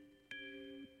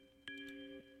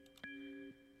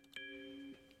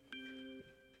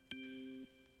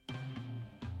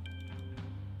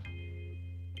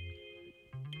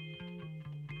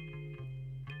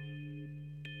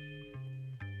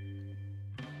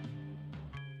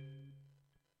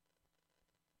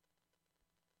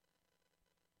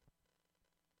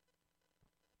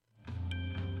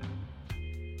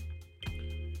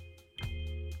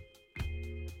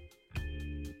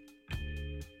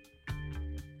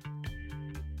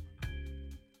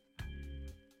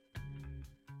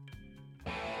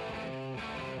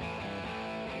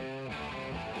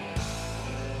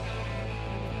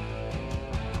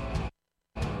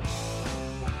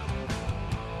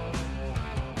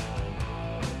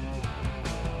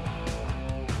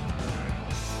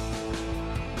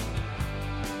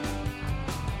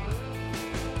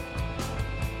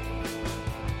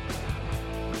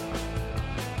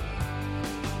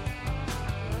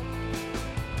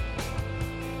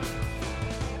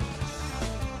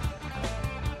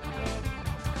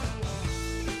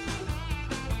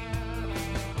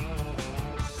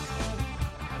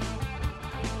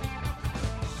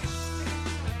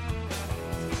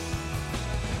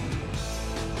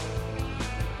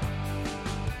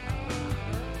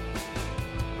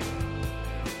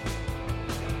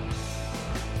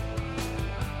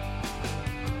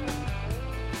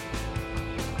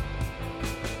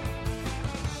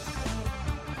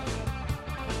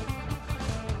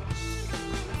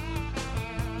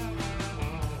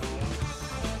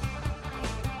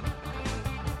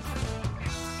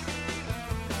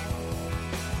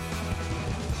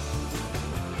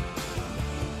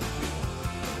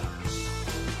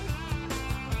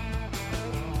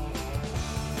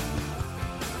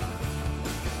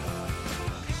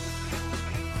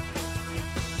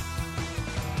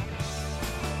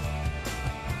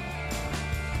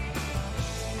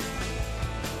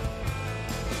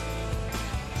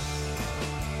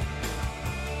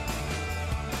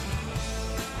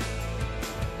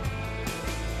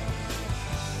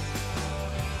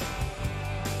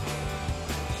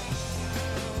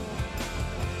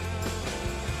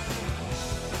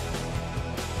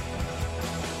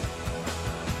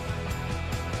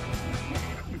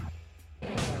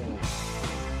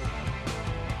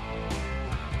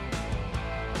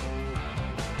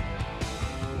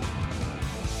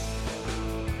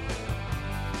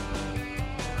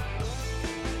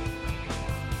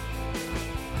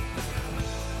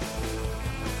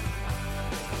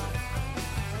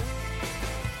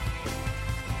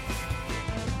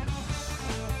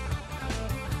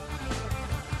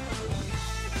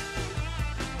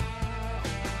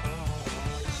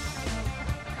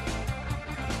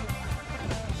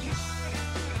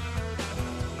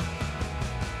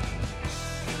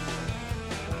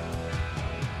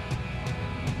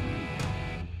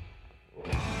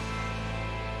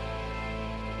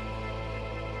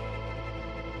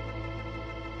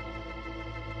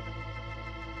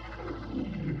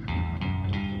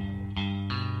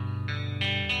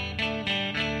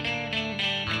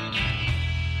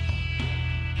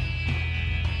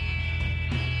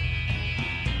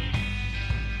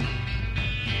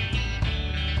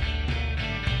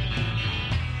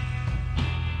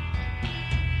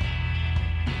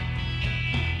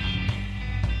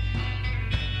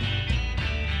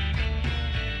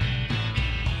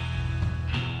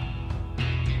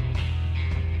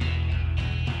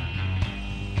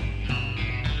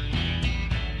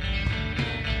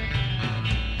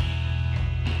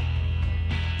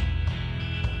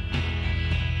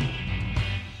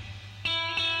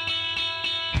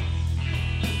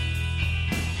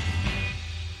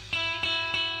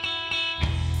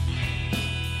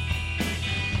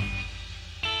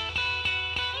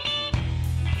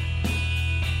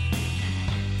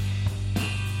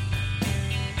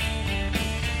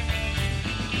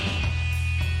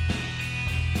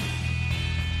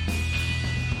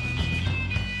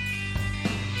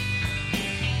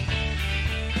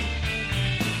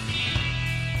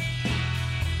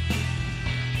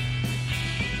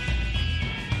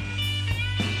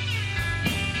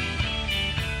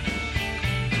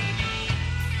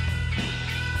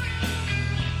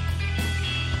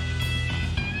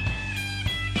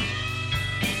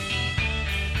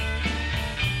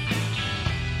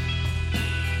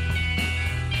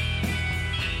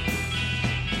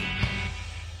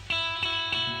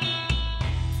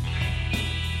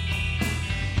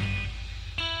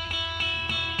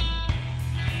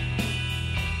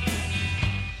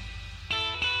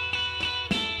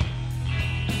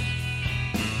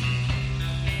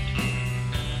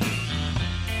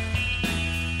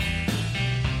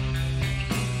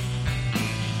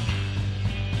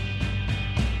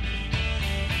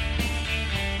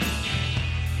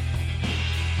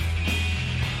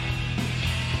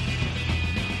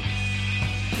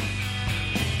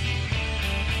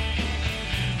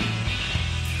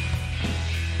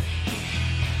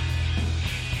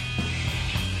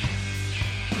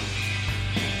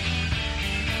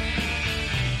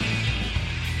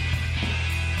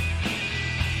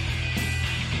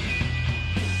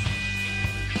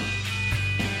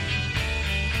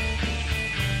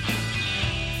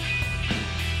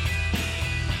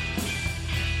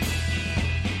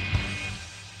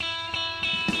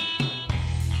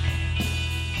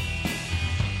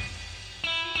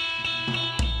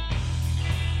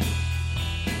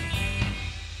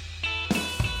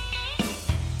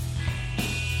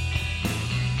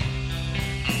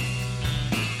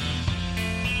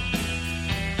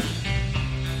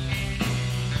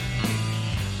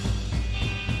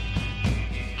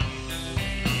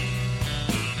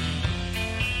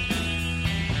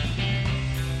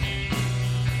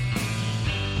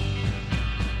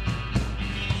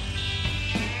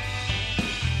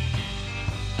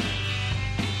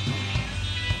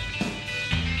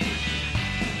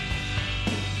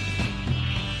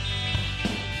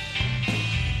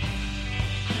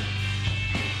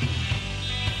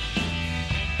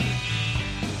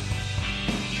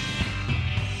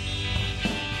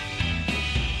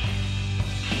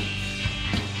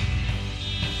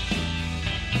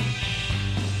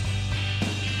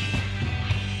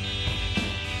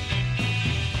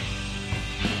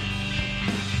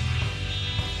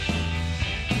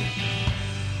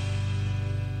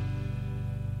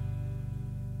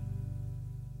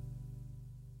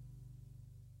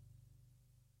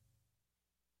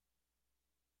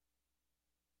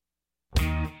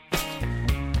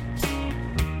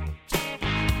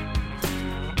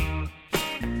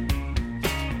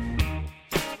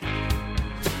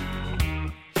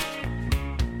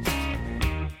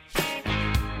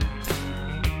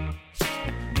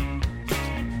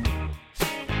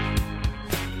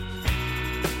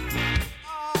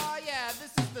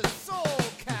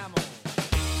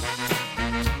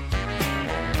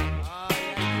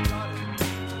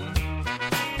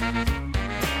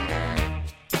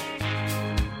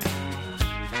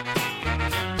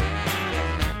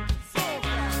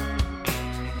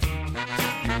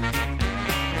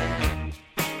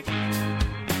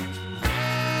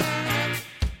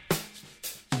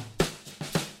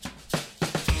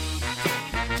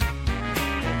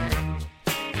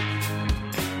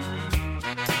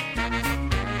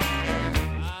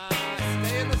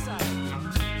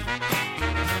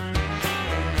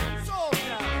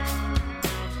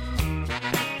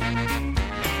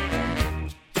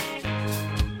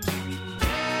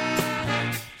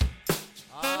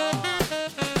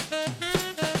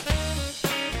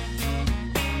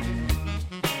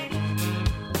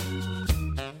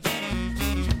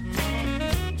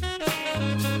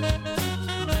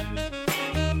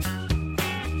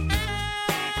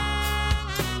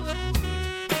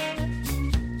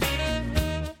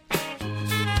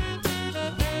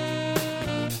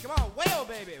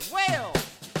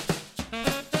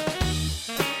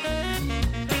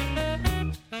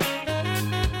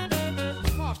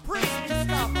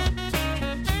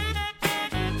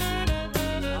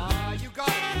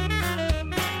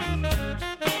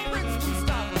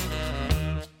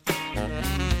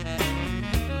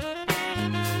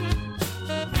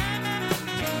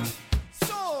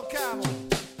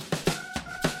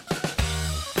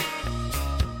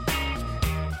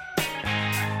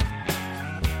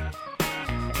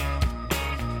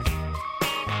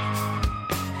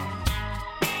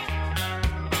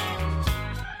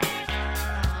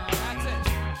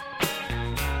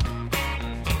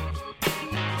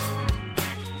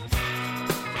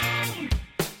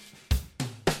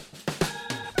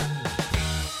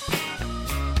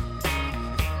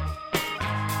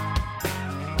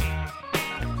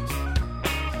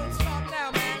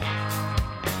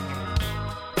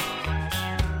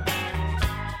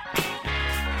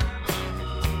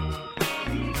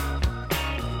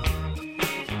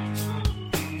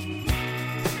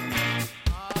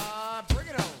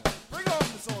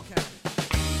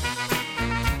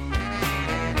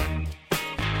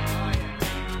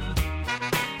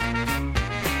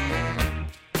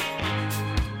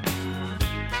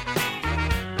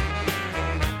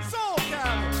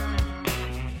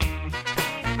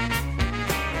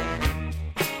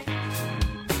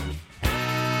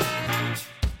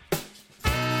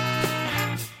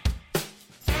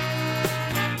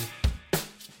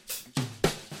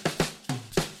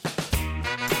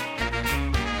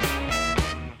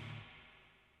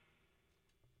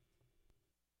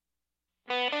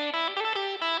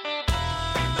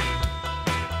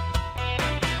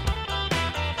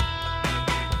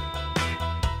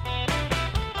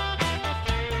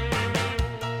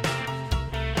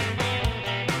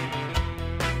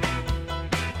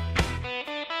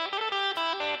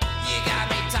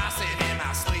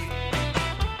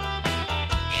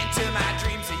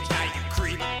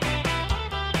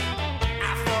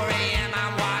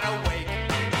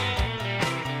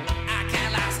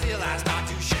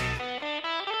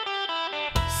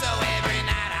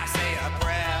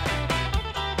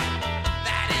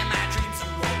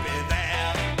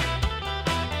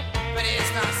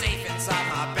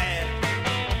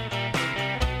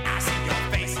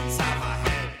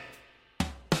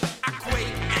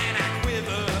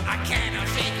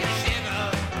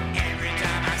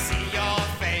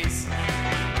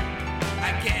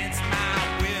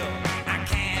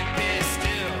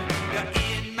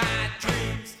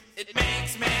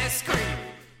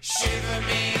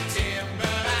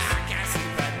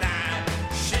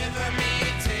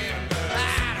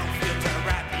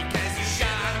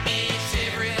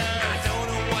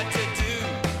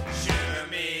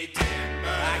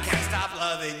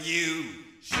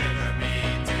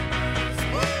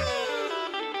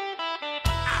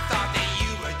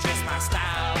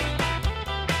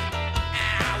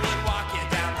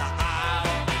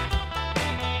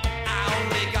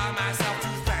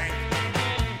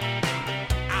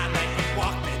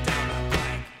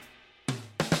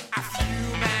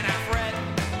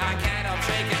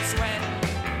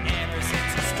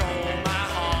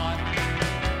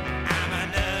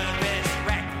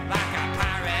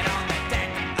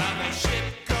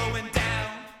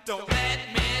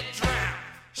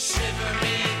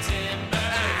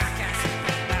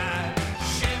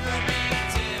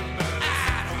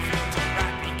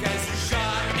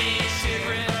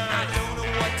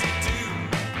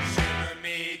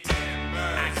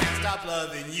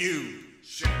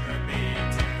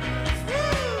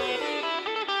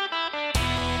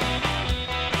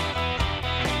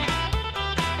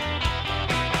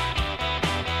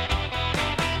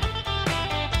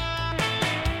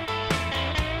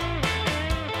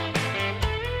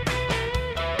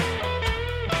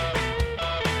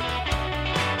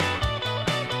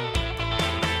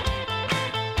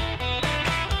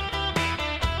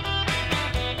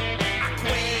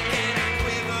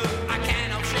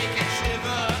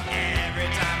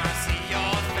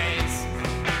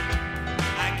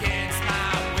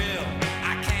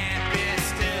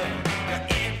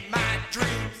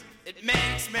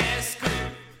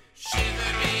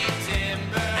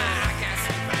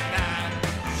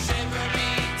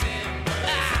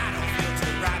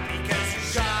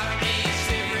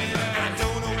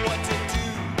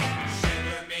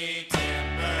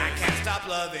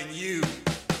 loving you.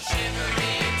 Shiver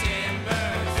me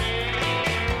timbers.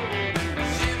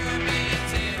 Shiver me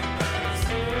timbers.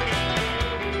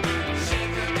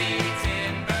 Shiver me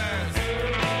timbers.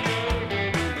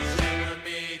 Shiver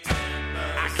me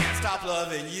timbers. I can't stop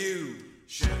loving you.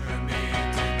 Shiver me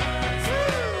timbers.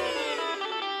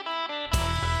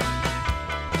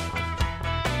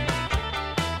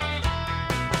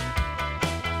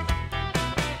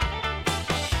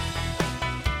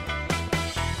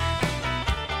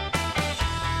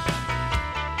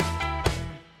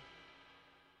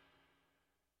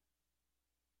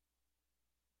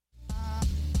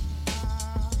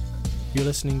 You're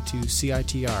listening to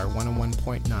CITR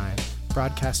 101.9,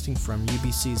 broadcasting from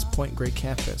UBC's Point Grey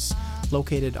campus,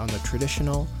 located on the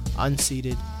traditional,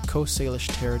 unceded Coast Salish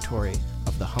territory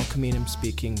of the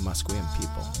Hunkaminam-speaking Musqueam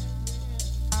people.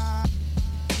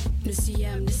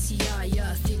 Nisiyam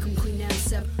nisiyaya thikum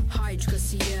quinamsep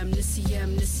hydrocasiam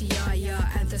nisiyam nisiyaya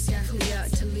anthascaclia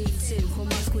talitin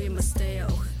homasqueam masteo.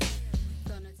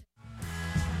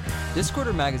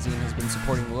 Discorder Magazine has been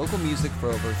supporting local music for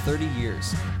over 30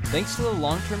 years. Thanks to the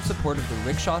long-term support of the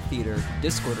Rickshaw Theater,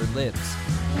 Discorder lives.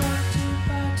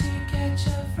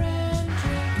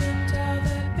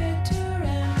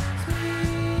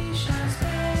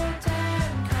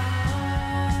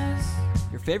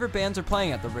 Your favorite bands are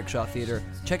playing at the Rickshaw Theater.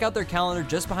 Check out their calendar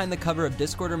just behind the cover of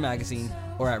Discorder Magazine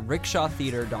or at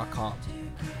rickshawtheater.com.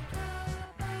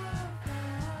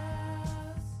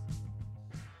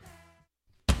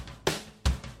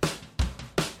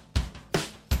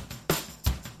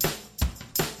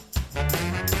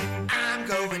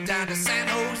 Down to San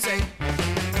Jose.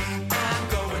 I'm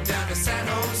going down to San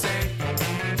Jose.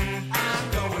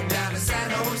 I'm going down to San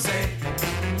Jose.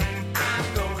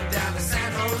 I'm going down to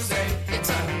San Jose. It's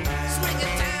a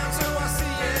swinging town, so I'll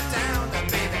see you down there,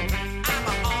 baby. I'm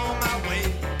on my way.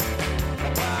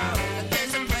 Wow,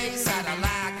 there's a place that I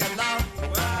like a lot.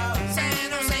 Wow,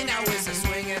 San Jose now is a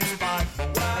swinging spot.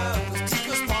 Wow, those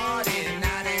chicos party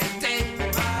night and day.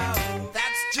 Wow,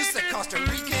 that's just the Costa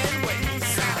Rican way.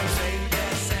 San Jose.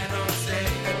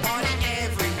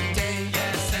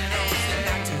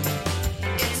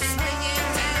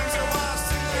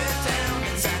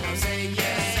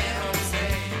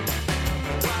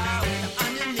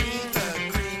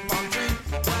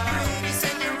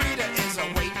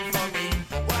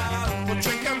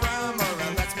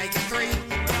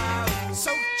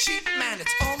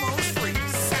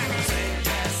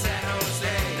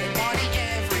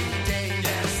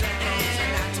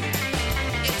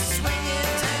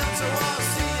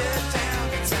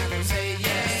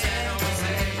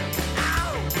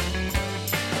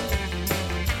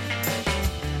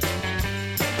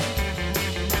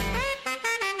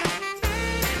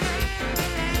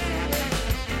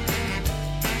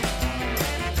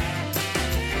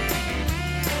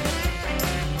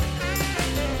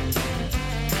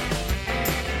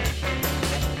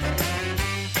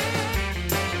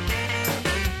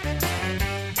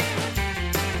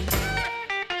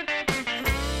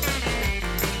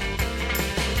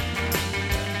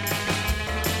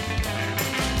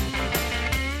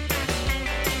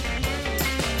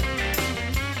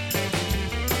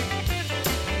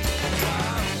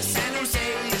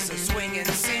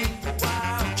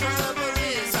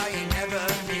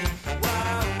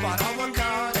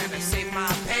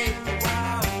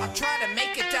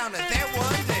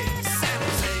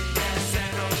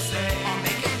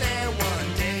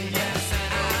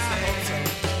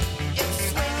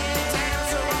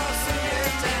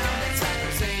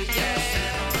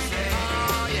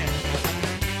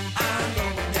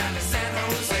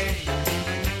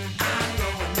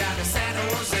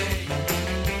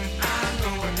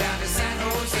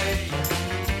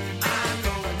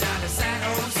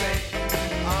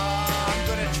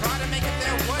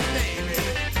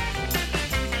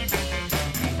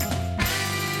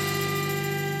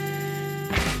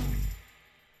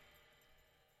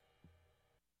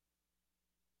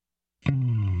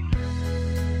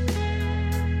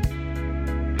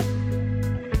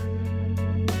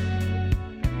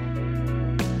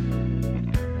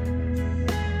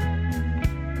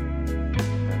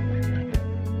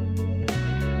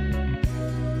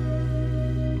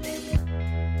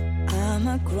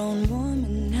 a grown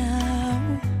woman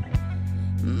now.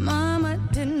 Mama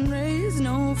didn't raise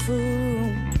no fool.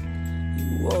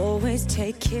 You always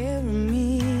take care of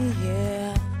me,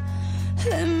 yeah.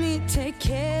 Let me take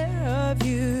care of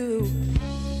you.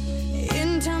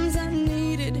 In times I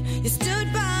needed, you stood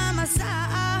by my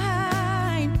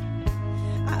side.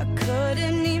 I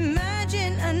couldn't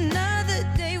imagine another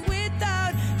day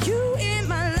without you in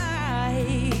my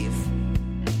life.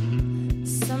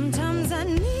 Sometimes I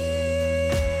need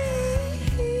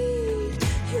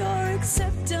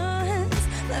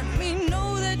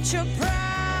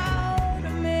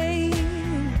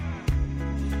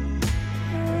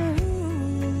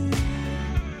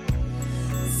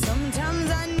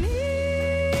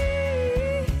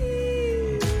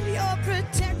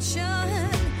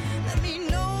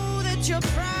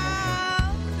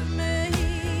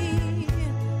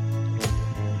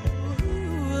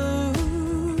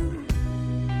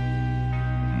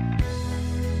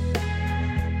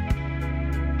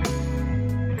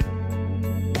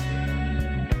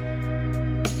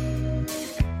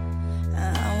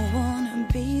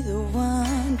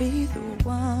can be the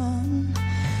one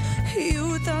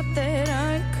you thought that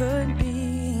I could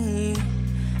be.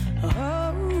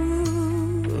 Oh,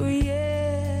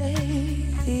 yeah,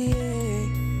 yeah.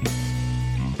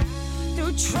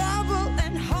 Through trouble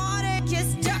and heartache, you're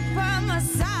stuck by my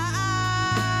side.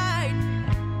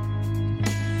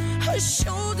 A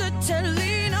shoulder to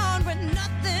lean on when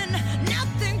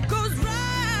nothing goes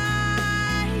right.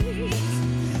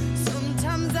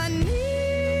 Sometimes I need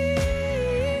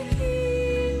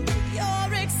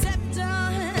your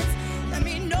acceptance. Let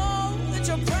me know that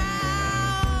you're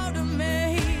proud of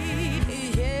me.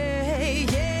 Yeah,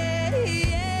 yeah,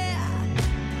 yeah.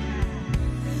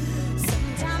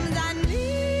 Sometimes I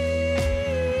need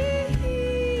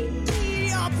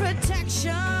your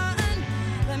protection.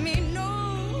 Let me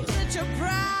know that you're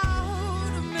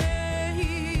proud of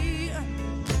me.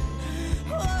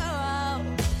 Whoa.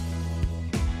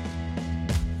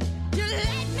 You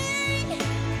let me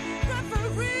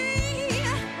referee,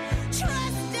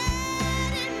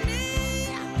 trusted in me.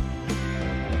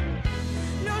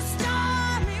 No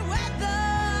stormy weather,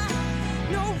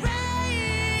 no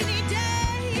rainy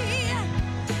day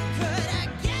could I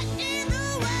get in the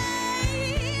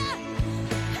way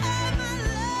of my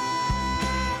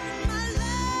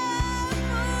love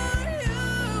for you.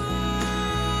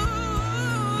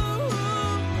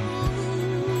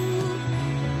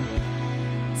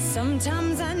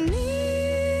 Sometimes I need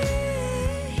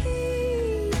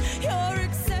your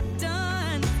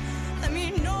acceptance. Let me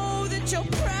know that you're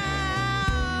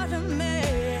proud of me.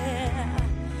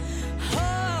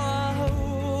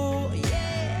 Oh,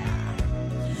 yeah.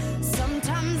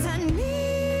 Sometimes I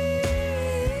need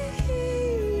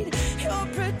your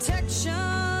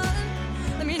protection.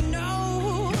 Let me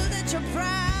know that you're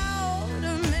proud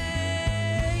of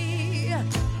me.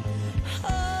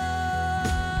 Oh,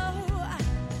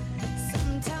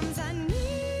 sometimes I need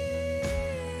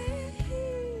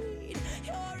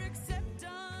your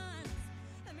acceptance.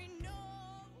 Let me know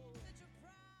that you're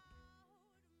proud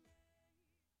of me.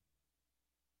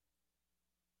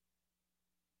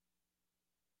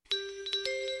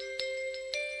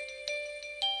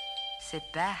 Sit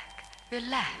back,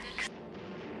 relax.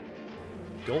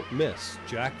 Don't miss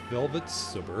Jack Velvet's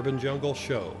Suburban Jungle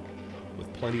Show,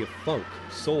 with plenty of funk,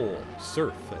 soul,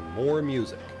 surf, and more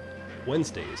music.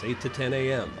 Wednesdays, 8 to 10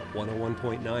 a.m. at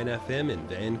 101.9 FM in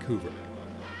Vancouver.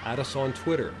 Add us on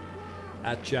Twitter,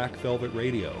 at Jack Velvet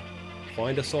Radio.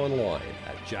 Find us online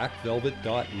at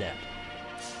jackvelvet.net.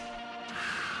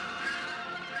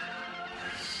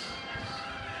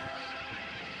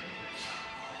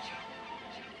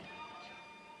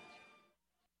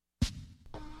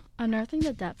 Unearthing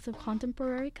the depths of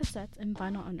contemporary cassettes and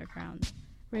vinyl underground,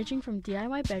 ranging from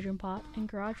DIY bedroom pop and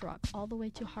garage rock all the way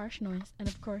to harsh noise and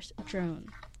of course drone.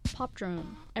 Pop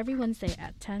Drone, every Wednesday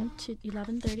at 10 to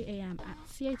 11:30 a.m. at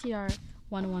CITR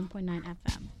 101.9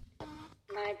 FM.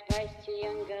 My advice to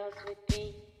young girls would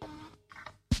be,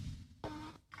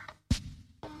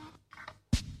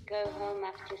 go home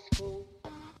after school.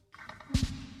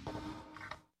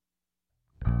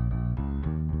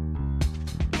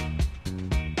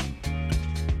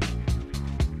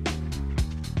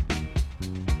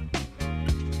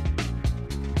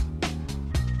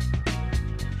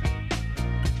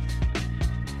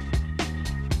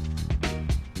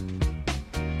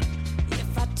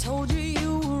 If I told you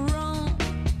you were wrong,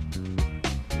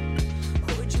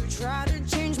 would you try to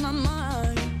change my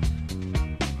mind?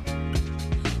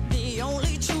 The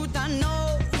only truth I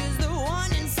know is the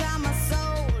one inside my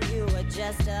soul. You were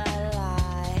just a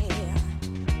lie.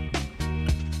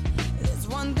 There's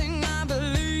one thing I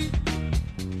believe,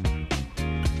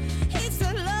 it's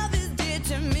that love is dear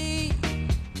to me.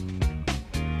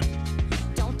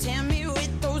 Don't tempt me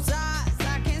with those eyes,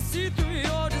 I can see through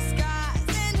your disguise,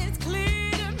 and it's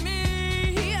clear to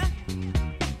me.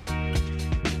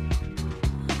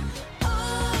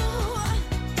 Oh,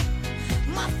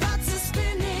 my thoughts are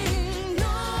spinning.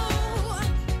 No,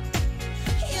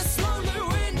 you're slowly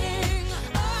winning.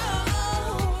 Oh,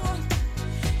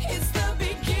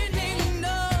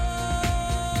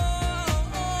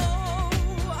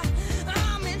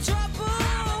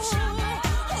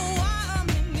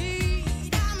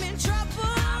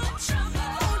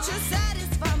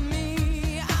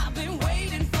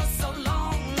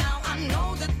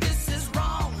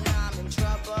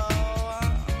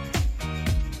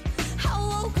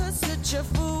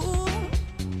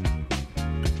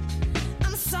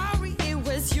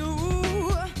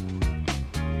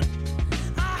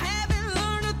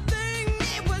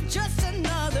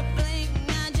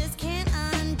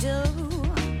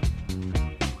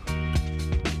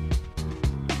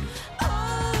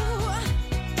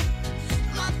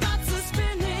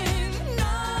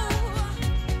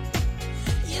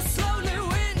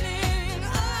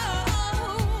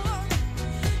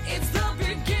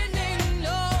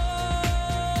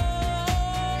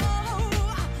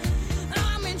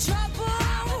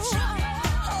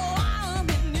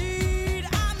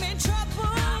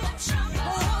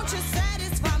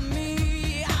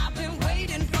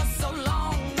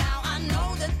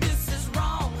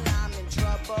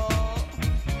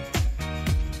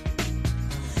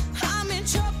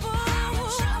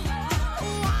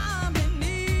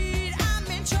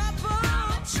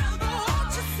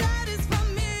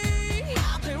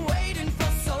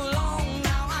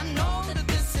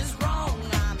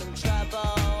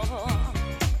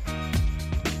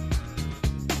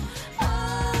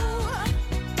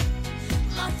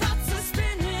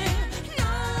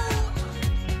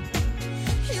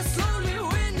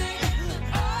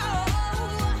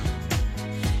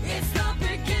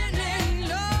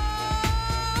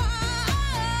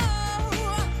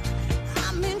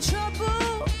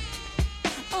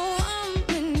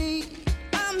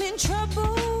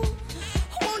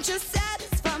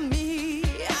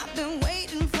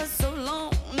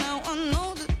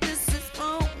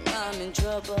 in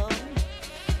trouble.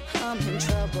 I'm in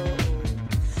trouble.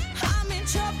 I'm in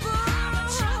trouble.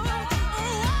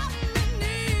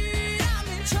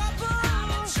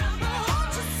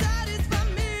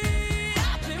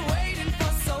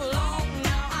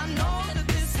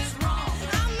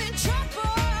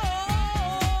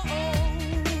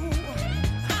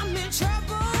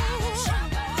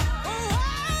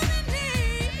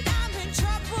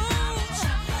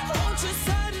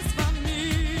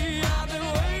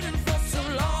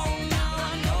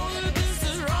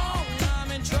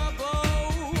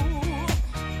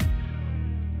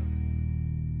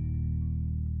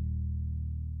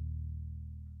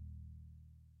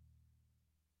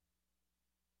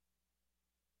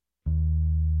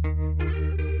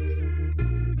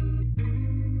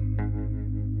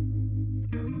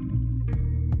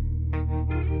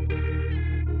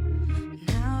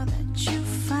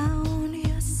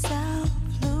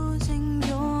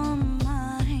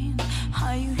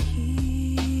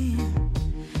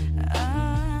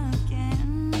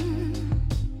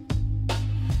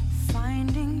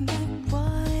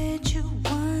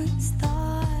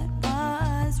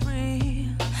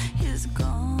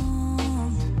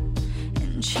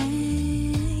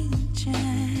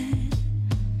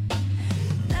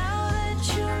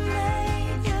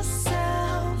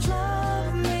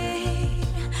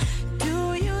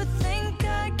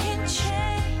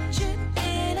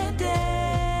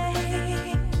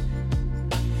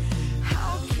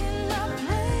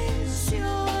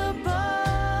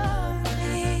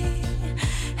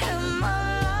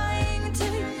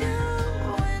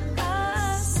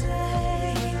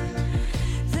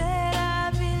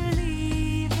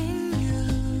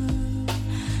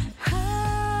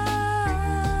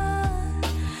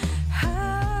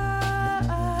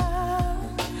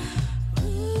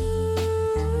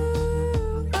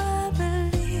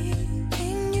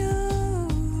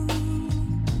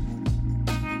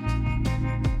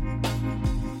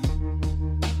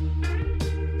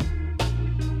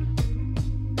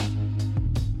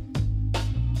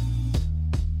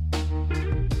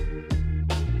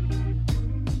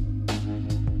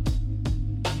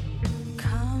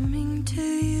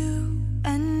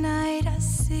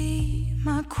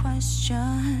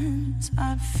 Questions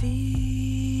I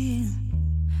feel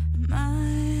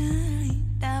my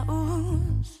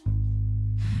doubts,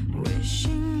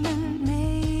 wishing that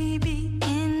maybe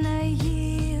in a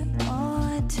year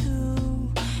or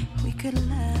two we could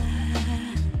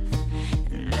laugh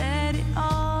and let it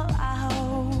all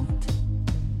out.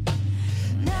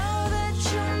 Now that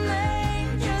you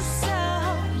made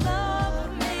yourself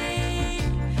love me,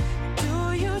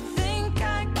 do you think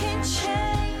I can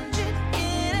change it?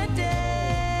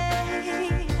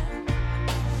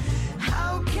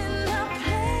 How can I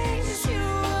place you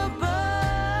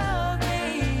above me?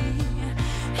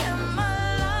 Am I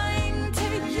lying to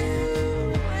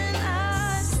you when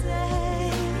I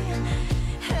say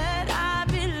that I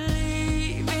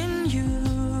believe in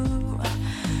you?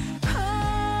 I believe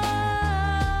in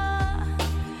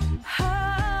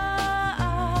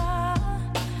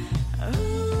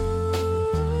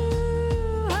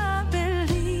you. I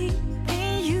believe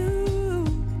in you.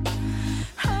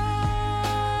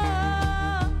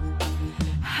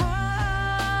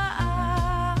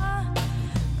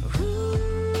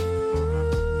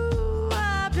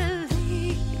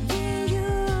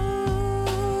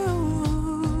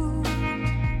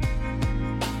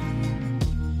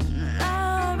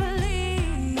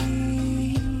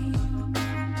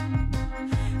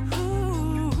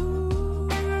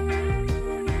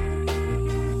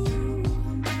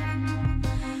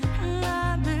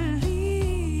 I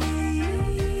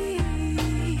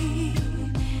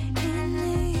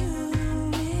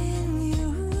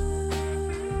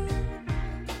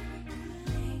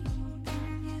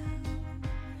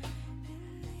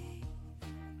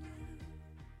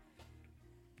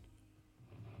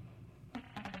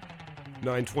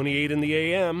Nine 9:28 in the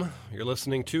a.m. You're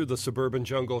listening to the Suburban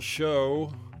Jungle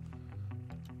Show.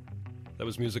 That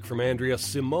was music from Andrea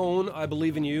Simone, I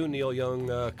Believe in You, Neil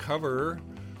Young cover.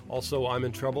 Also, I'm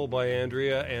in Trouble by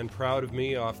Andrea and Proud of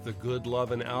Me off the Good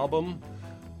Lovin' album.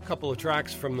 A couple of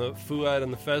tracks from the Fuad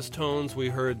and the Fez Tones. We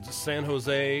heard San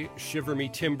Jose, Shiver Me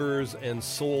Timbers, and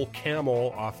Soul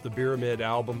Camel off the Pyramid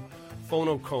album.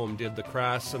 Phonocomb did the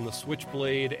Crass and the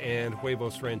Switchblade, and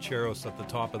Huevos Rancheros at the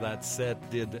top of that set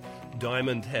did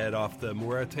Diamond Head off the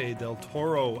Muerte del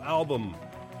Toro album.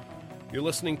 You're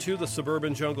listening to the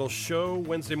Suburban Jungle Show,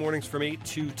 Wednesday mornings from 8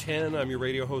 to 10. I'm your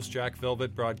radio host, Jack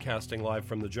Velvet, broadcasting live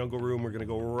from the Jungle Room. We're going to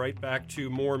go right back to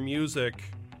more music.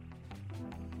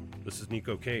 This is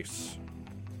Nico Case.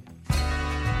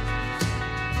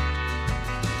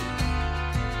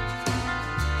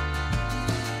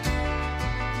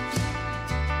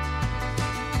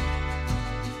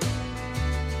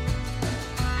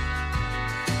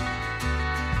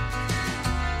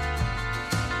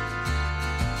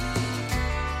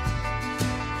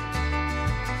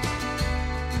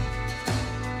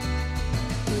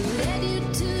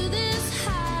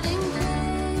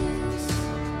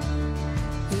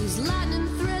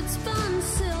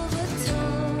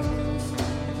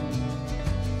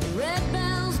 red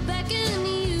bells beckon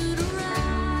you to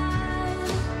ride.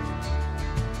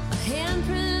 A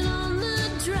handprint on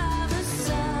the driver's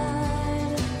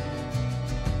side.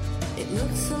 It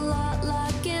looks a lot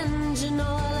like engine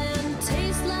oil and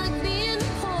tastes like being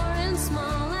poor and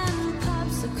small and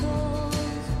popsicles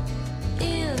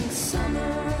in summer.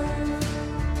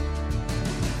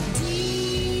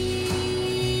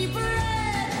 Deep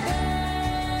red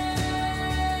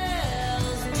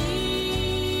bells,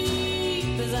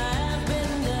 deep as I've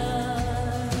been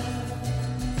dug.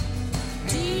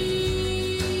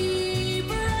 Deep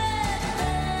red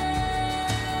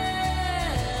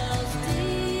bells,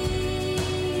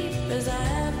 deep as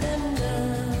I've been dug.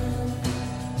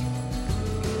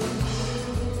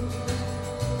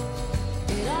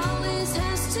 It always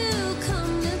has to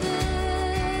come to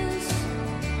this.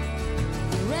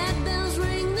 The red bells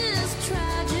ring this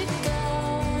tragic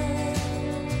hour.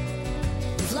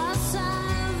 We've lost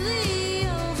sight of the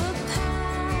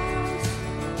overpass.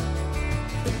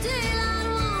 The daylight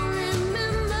won't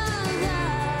remember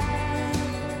that.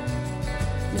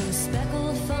 No speckle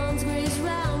of fawns graze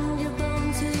round your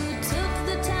bones. Who took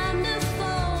the time to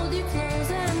fold your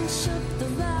clothes and shook the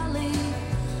valley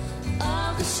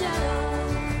of the shadow?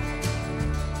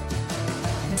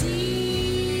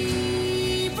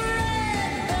 Deep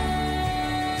red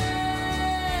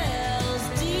bells,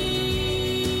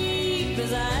 deep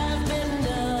as I've been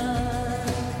dug.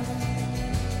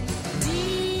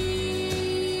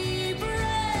 Deep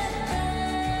red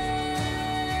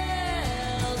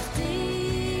bells,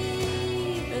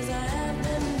 deep as I've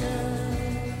been dug.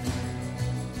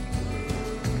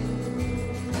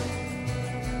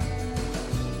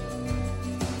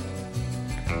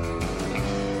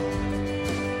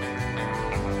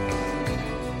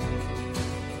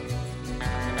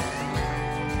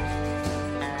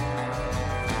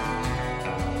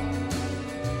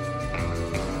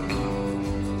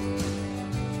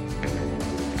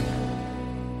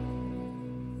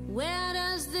 Where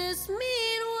does this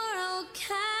mean world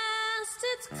cast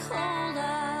its cold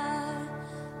eye?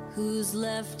 Who's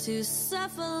left to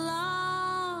suffer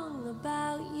long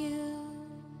about you?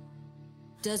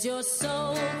 Does your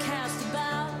soul cast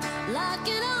about like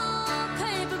an old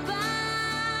paper bag?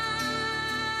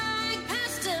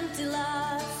 Past empty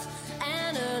lots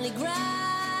and early graves.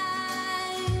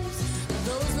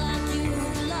 Those like you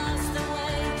who lost their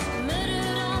way,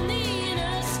 murdered on the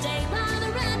interstate while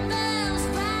the red bells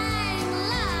rang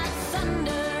like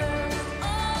thunder. Oh,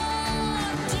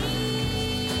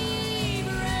 deep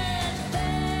red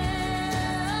bells,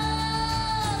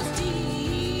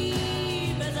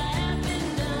 deep as I have been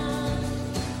done.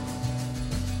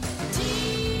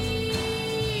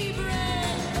 Deep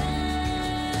red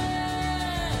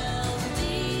bells,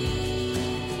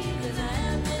 deep as I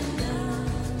have been done.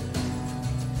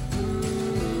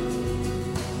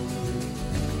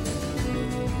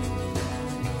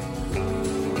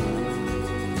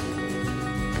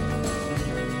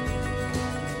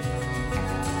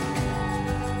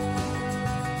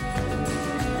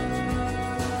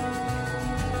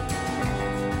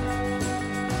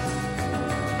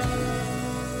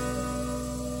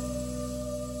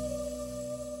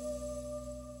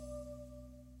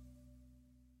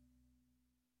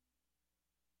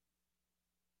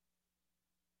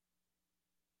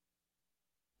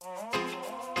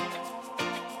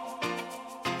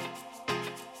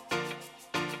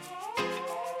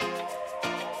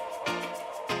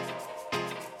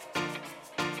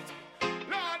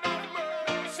 Lord have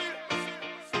mercy.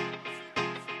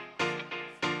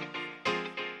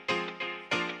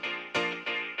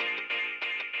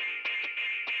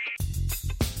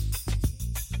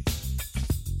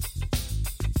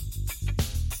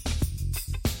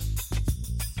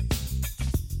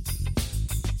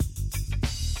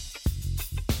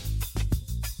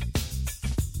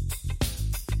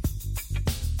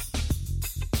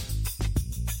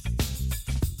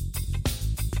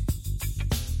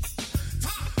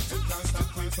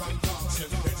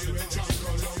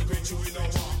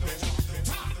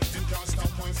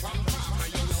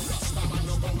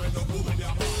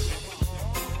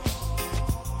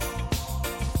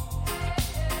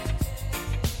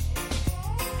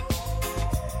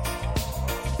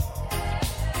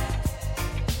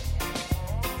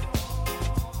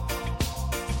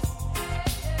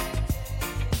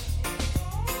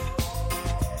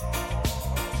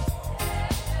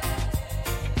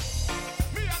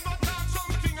 Me, I got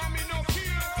something, I mean, no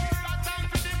care. That time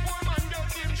for the poor man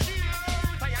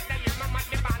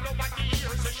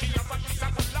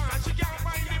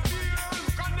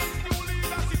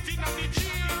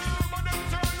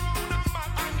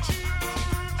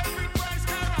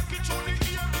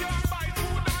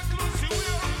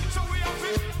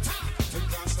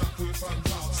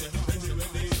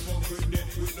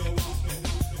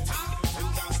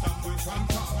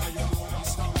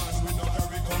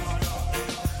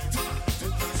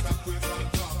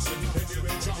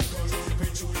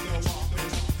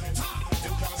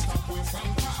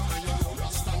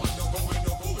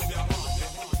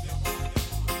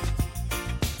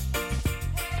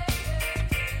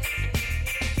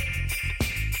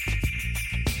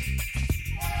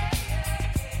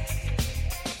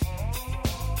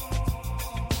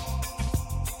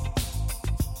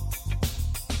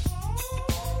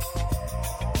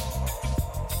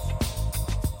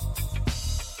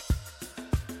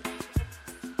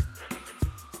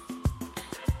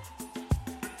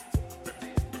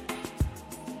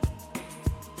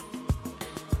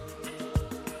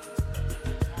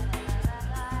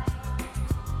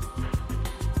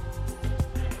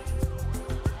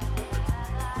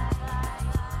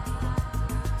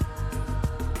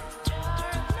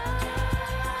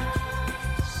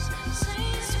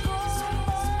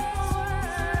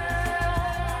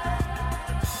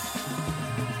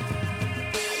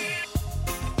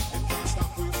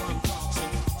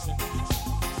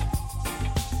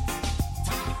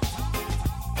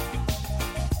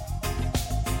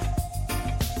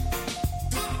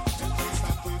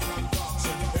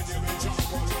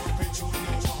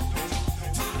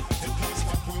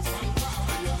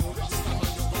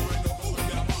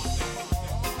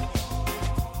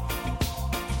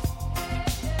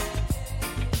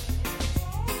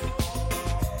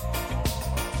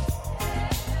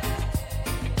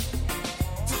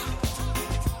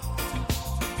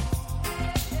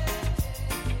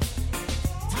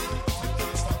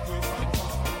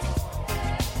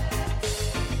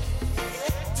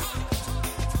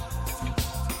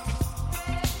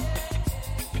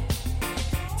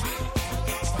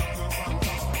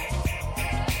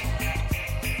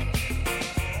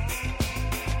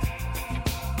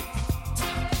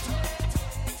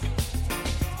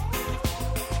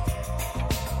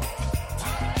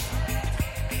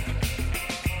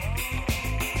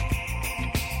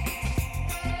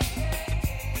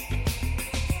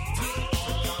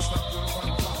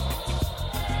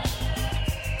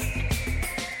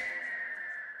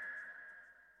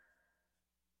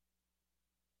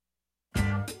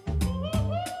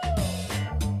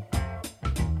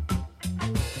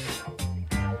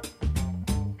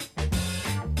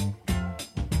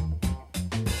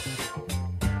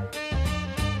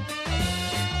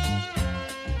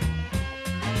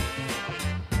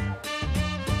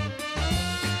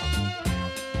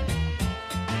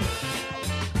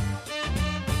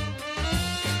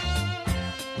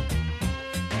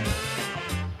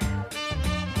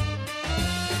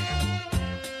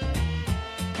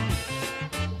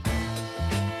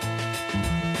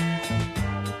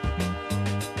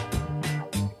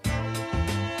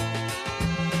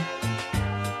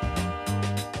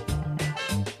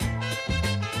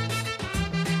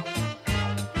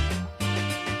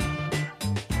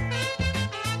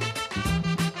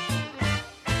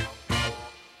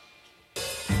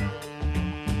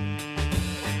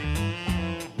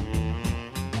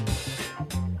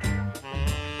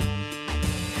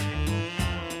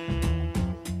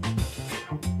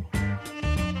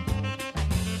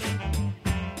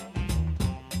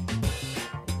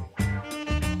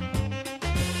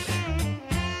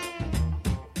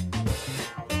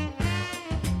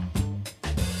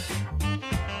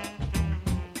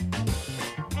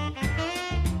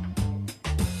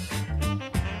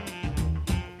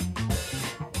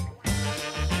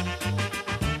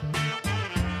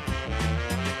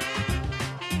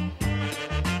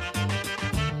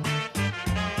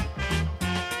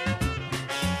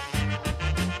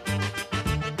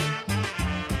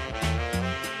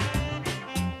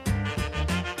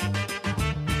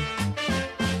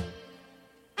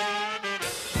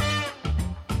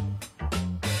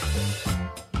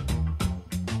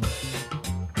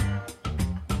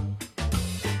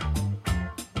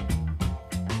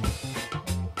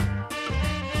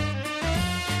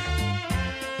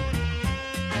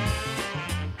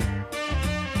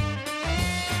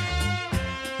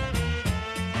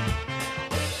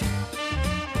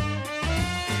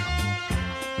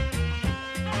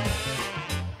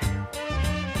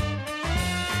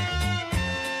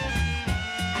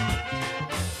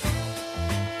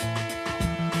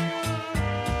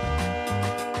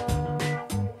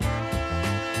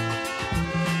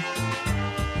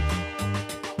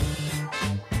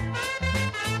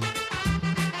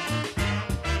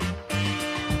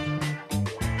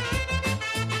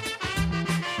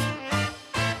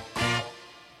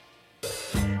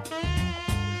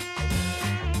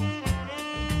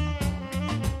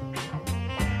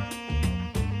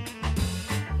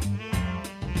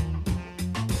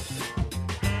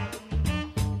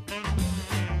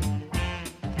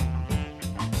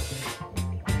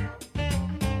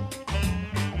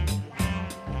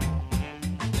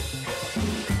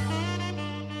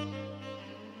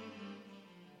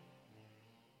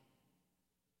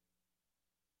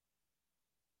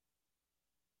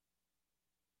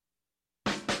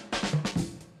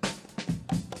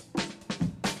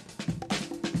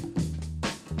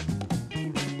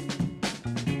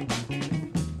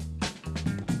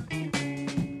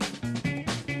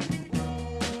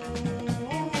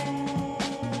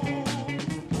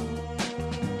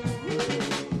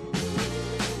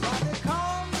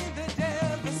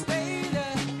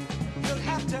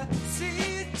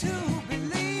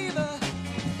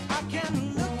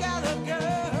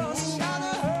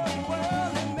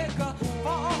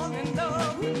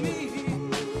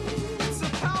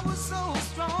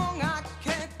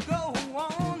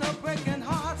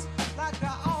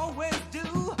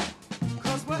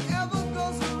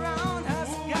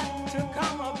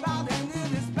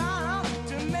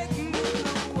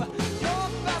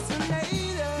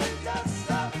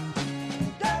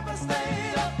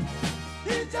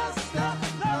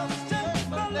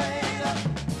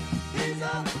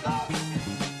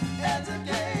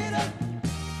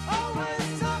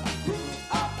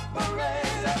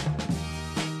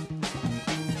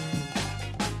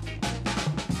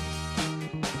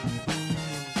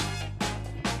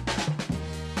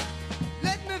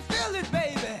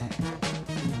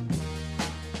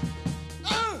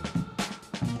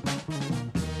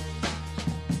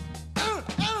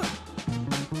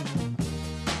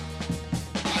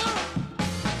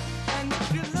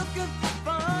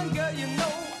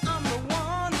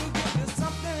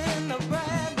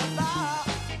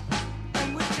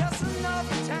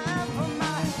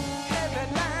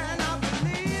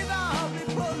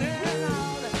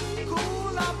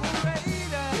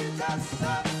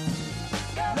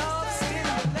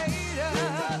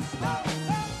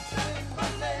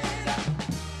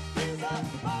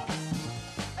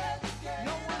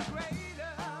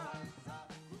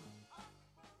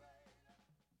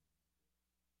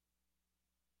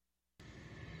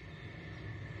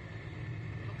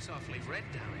looks awfully red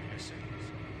down here, sir.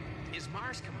 Is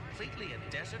Mars completely a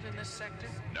desert in this sector?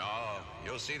 No,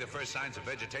 you'll see the first signs of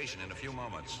vegetation in a few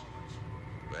moments.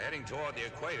 We're heading toward the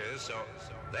equator, so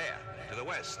there, to the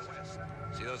west.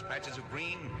 See those patches of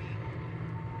green?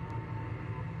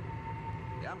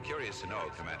 Yeah, I'm curious to know,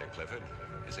 Commander Clifford.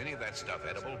 Is any of that stuff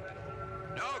edible?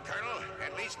 No, Colonel.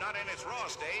 At least not in its raw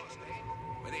state.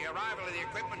 With the arrival of the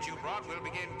equipment you brought, we'll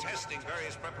begin testing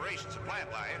various preparations of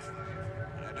plant life.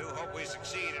 And I do hope we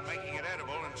succeed in making it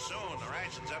edible, and soon the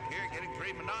rations up here are getting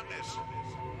pretty monotonous.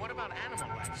 What about animal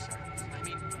life, sir? I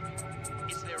mean,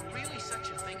 is there really such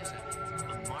a thing as a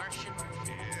Martian?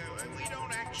 Well, we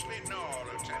don't actually know,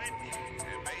 Lieutenant. The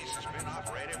base has been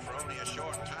operated for only a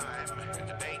short time, and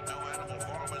to date no animal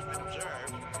form has been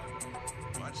observed.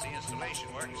 Once the installation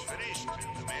work is finished,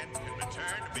 the men can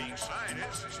return to being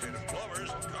scientists instead of plumbers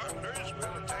and carpenters.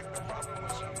 We'll attack the problem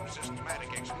with some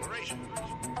systematic exploration.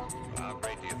 How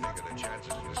great do you think of the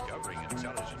chances of discovering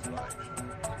intelligent life?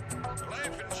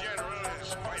 Life in general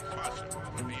is quite possible,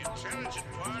 but the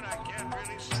intelligent part I can't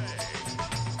really say.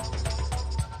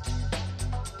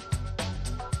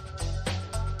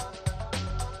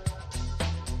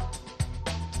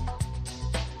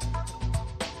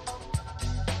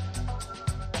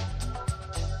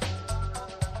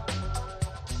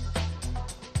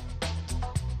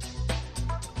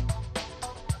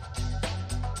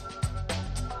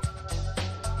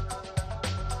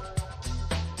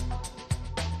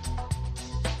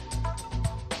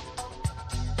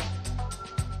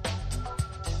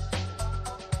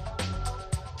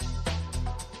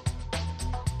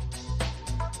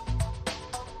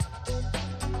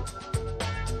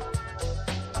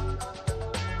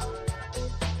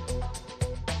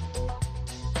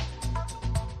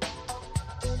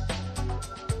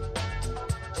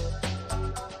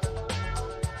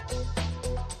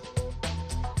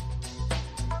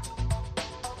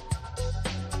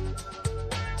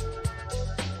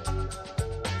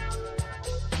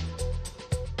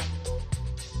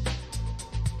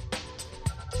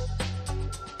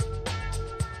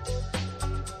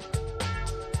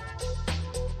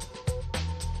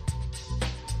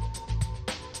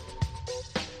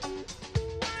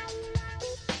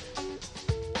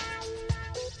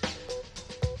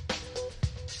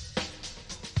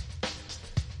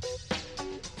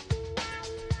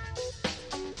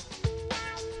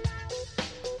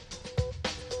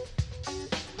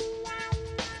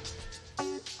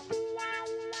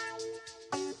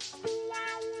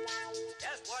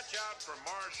 Just watch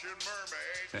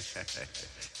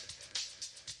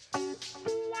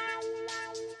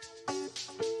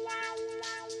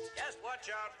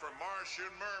out for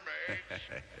Martian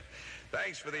mermaids.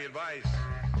 Thanks for the advice.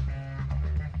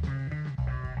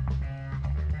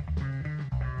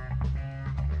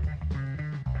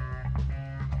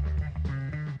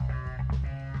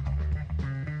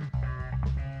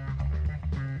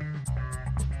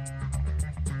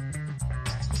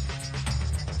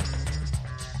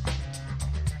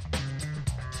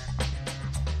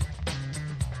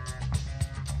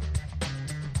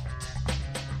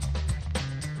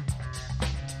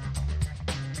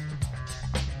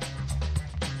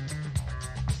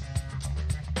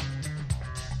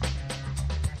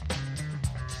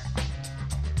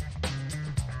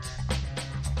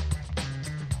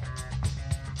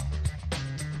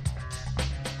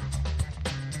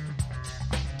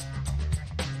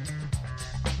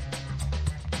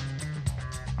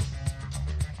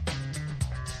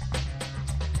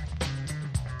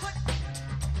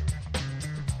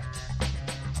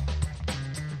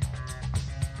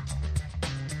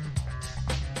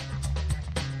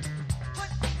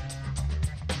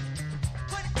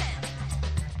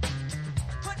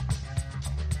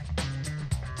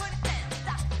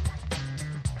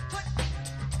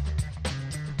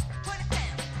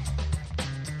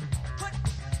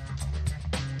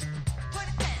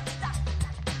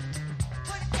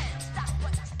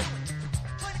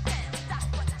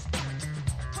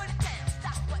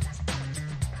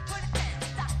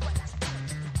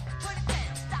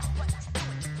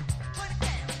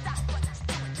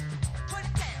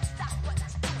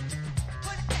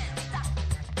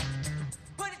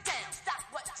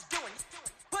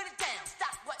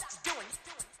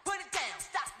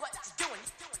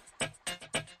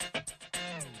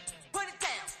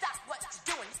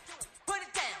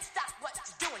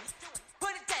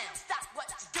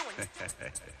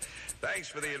 Thanks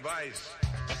for the advice.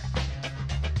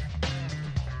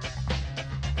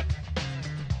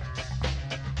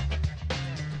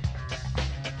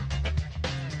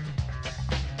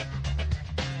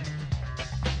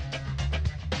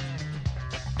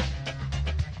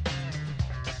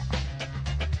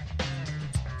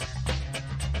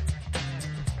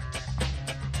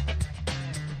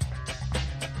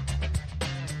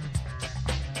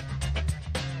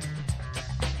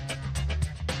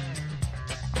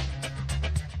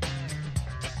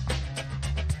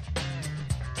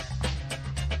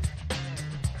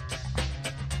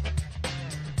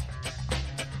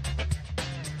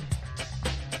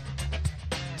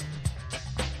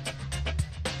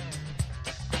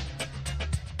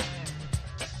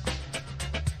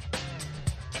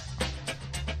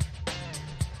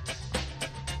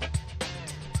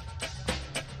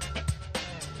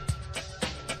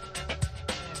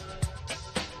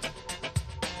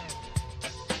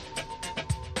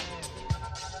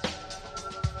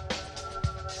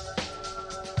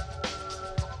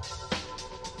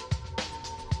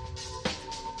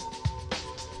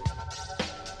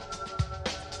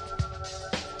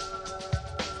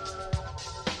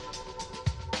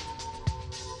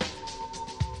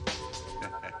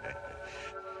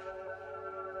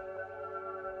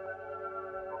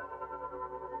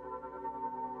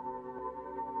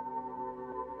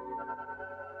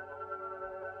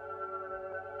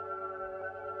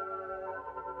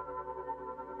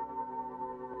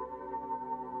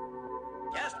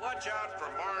 watch out for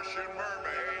Martian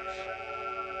mermaids.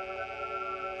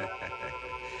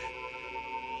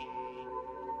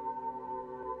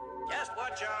 Just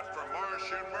watch out for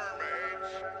Martian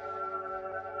mermaids.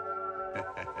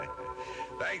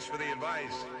 Thanks for the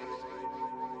advice.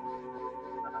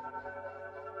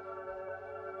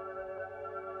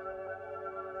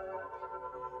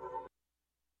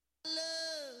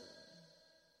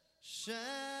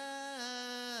 Shine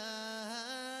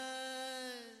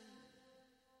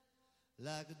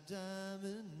like a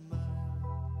diamond mine.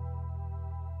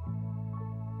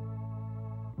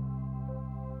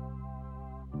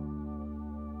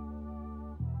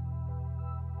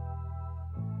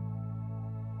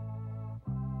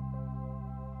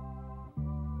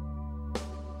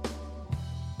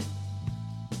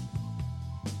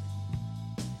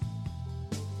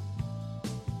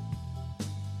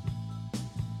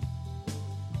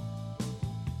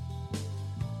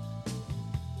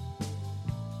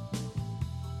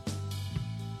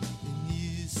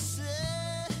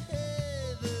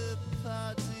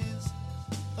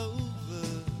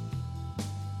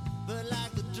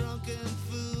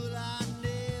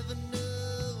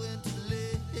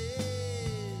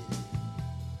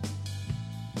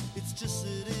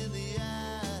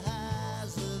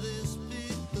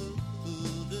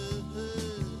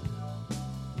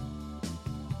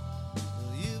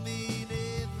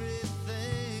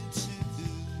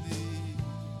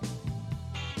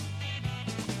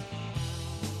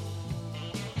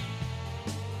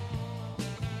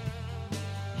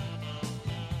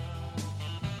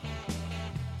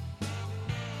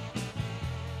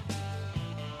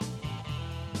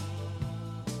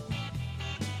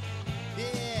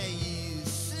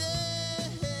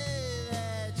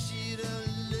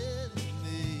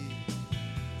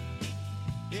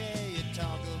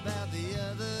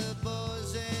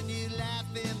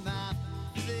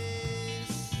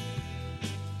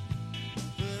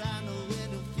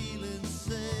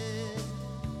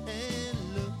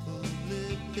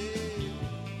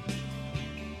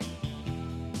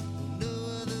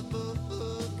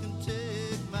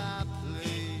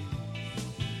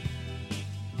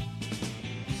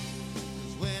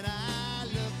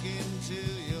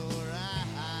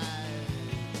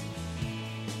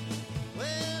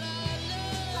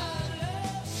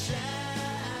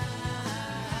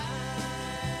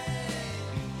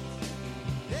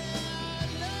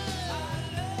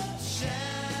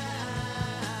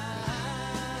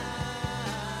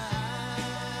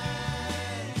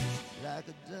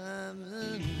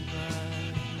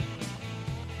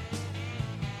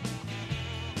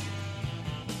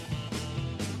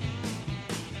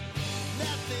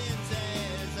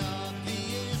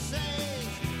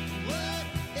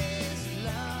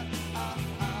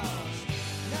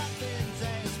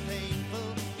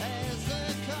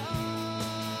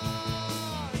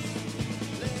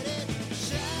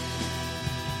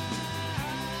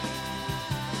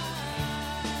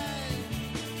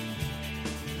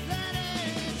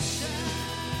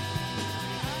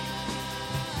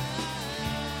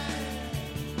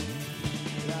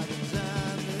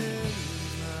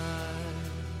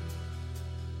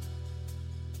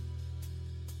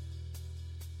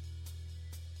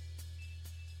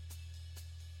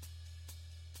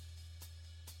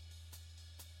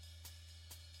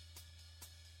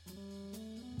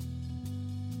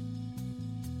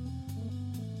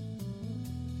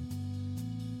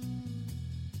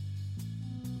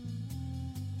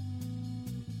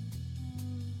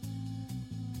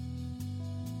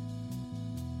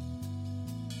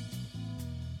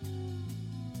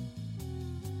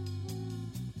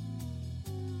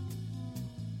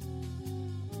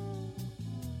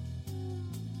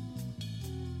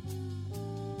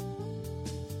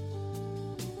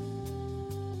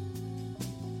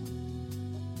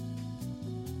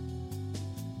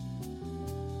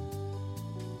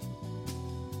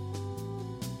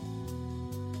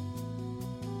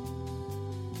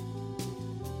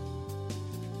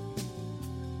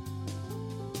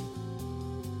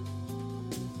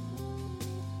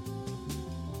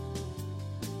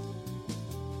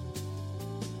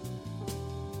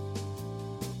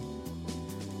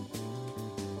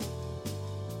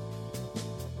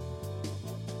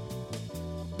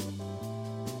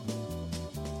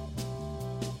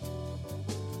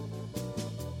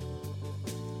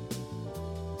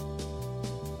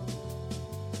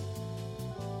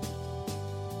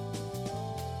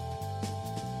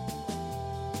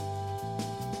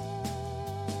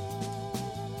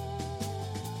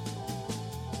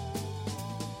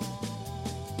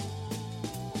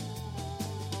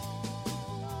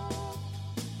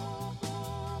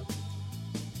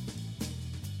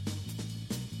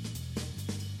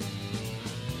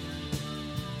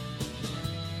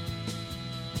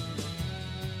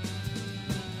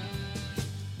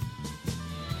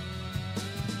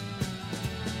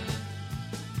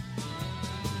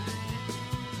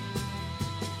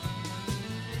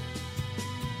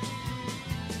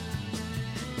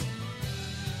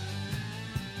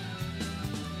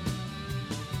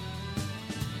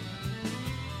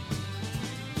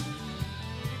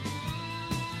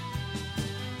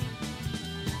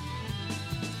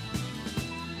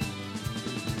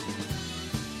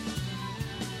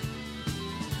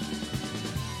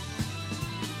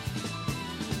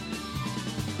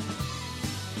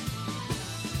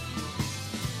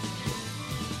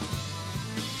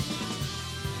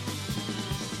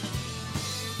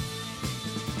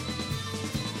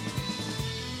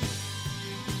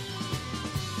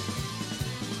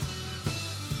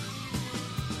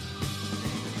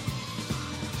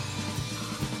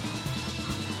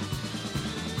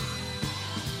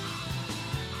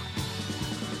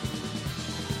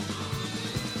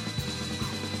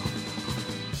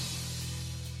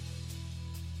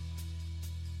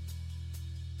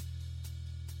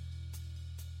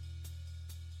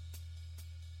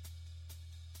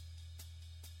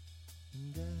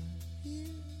 And I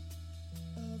hear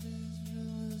all these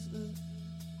rumors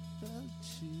about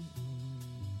you.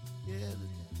 Yeah, the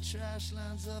trash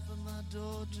lines up at my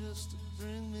door just to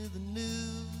bring me the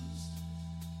news.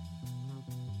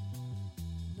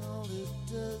 And all it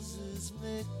does is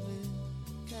make me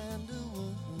kinda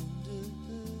wonder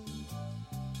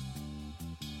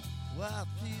why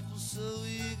people so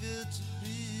eager to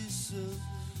be so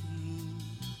free.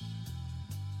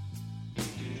 'Cause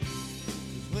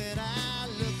when I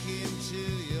look into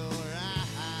your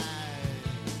eyes,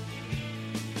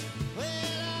 well,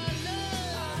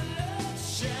 I love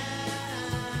shine.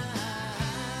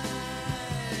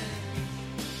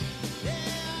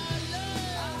 Yeah,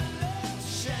 I love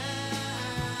shine.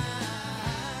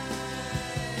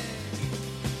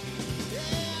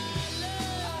 Yeah,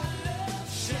 I love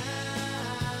shine.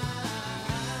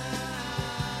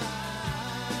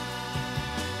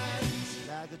 It's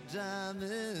like a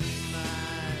diamond mine.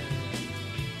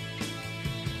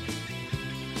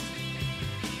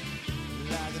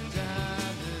 Like a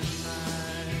diamond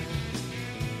mine.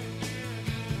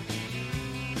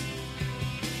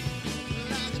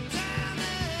 Like a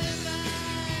diamond mine.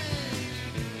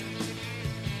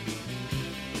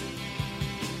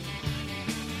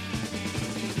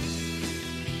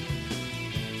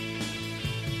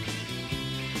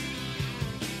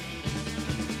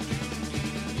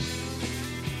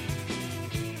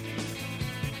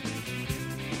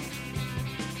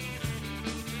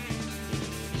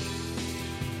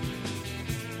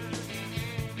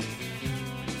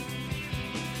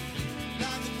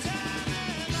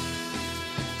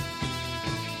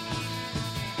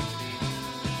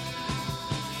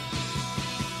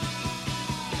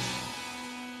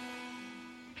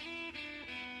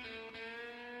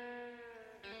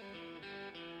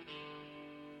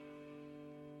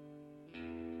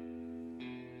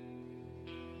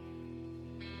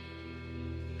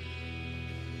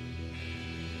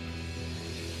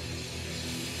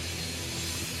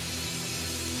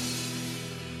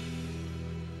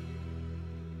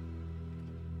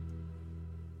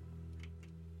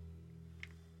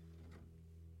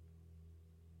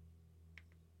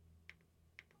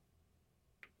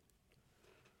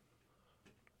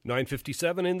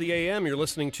 .957 in the AM. You're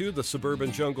listening to the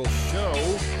Suburban Jungle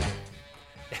Show.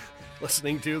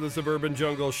 Listening to the Suburban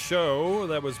Jungle Show.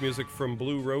 That was music from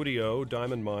Blue Rodeo,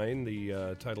 Diamond Mine,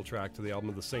 the title track to the album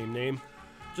of the same name.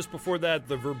 Just before that,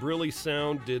 the Verbrilli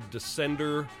Sound did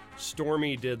Descender.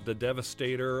 Stormy did The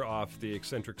Devastator off the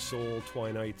Eccentric Soul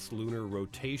Twinight's Lunar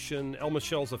Rotation. El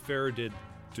Michel's Affair did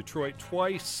Detroit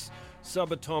Twice.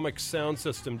 Subatomic Sound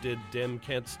System did Dem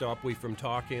Can't Stop We From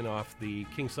Talking off the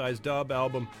King Size Dub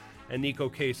album. And Nico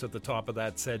Case at the top of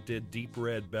that set did Deep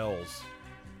Red Bells.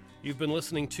 You've been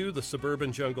listening to the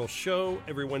Suburban Jungle Show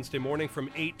every Wednesday morning from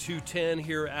 8 to 10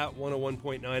 here at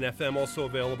 101.9 FM. Also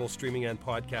available streaming and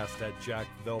podcast at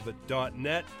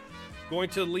jackvelvet.net. Going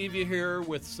to leave you here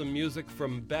with some music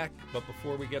from Beck, but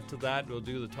before we get to that, we'll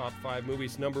do the top 5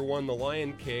 movies. Number 1, The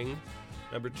Lion King.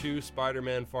 Number 2,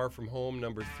 Spider-Man Far From Home.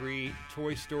 Number 3,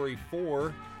 Toy Story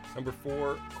 4. Number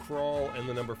 4, Crawl. And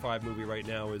the number 5 movie right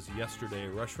now is Yesterday.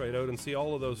 Rush right out and see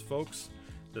all of those, folks.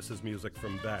 This is music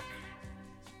from Beck.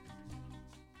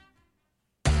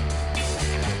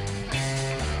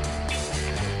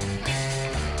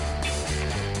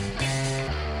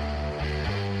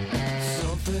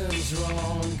 Something's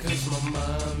wrong, 'cause my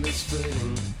mind is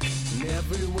fading. And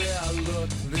everywhere I look,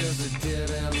 there's a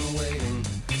dead end waiting.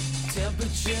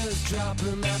 Temperatures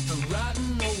dropping at the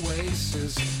rotten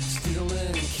oasis,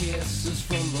 stealing kisses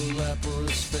from the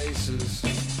leprous faces.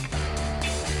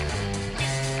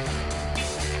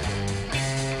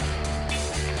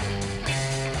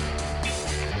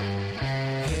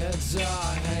 Heads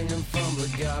are hanging from the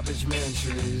garbage man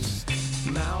trees.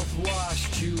 Mouthwash,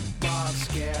 jukebox,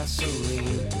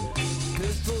 gasoline.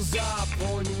 Pistols are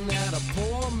pointing at a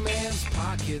poor man's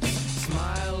pockets.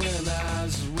 Smiling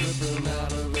eyes ripping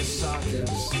out of his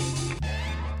sockets.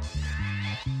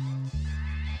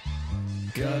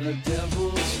 Got a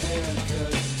devil's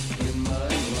haircut in my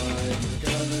mind.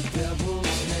 Got a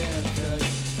devil's haircut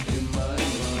in my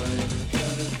mind.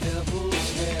 Got a devil's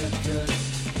haircut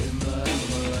in my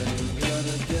mind. Got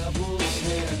a devil's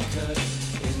haircut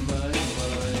in my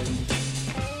mind.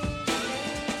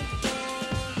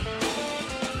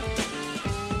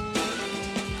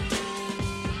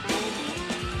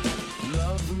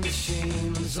 Love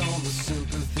machines on the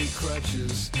sympathy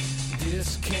crutches.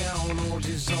 Discount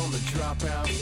orgies on the dropout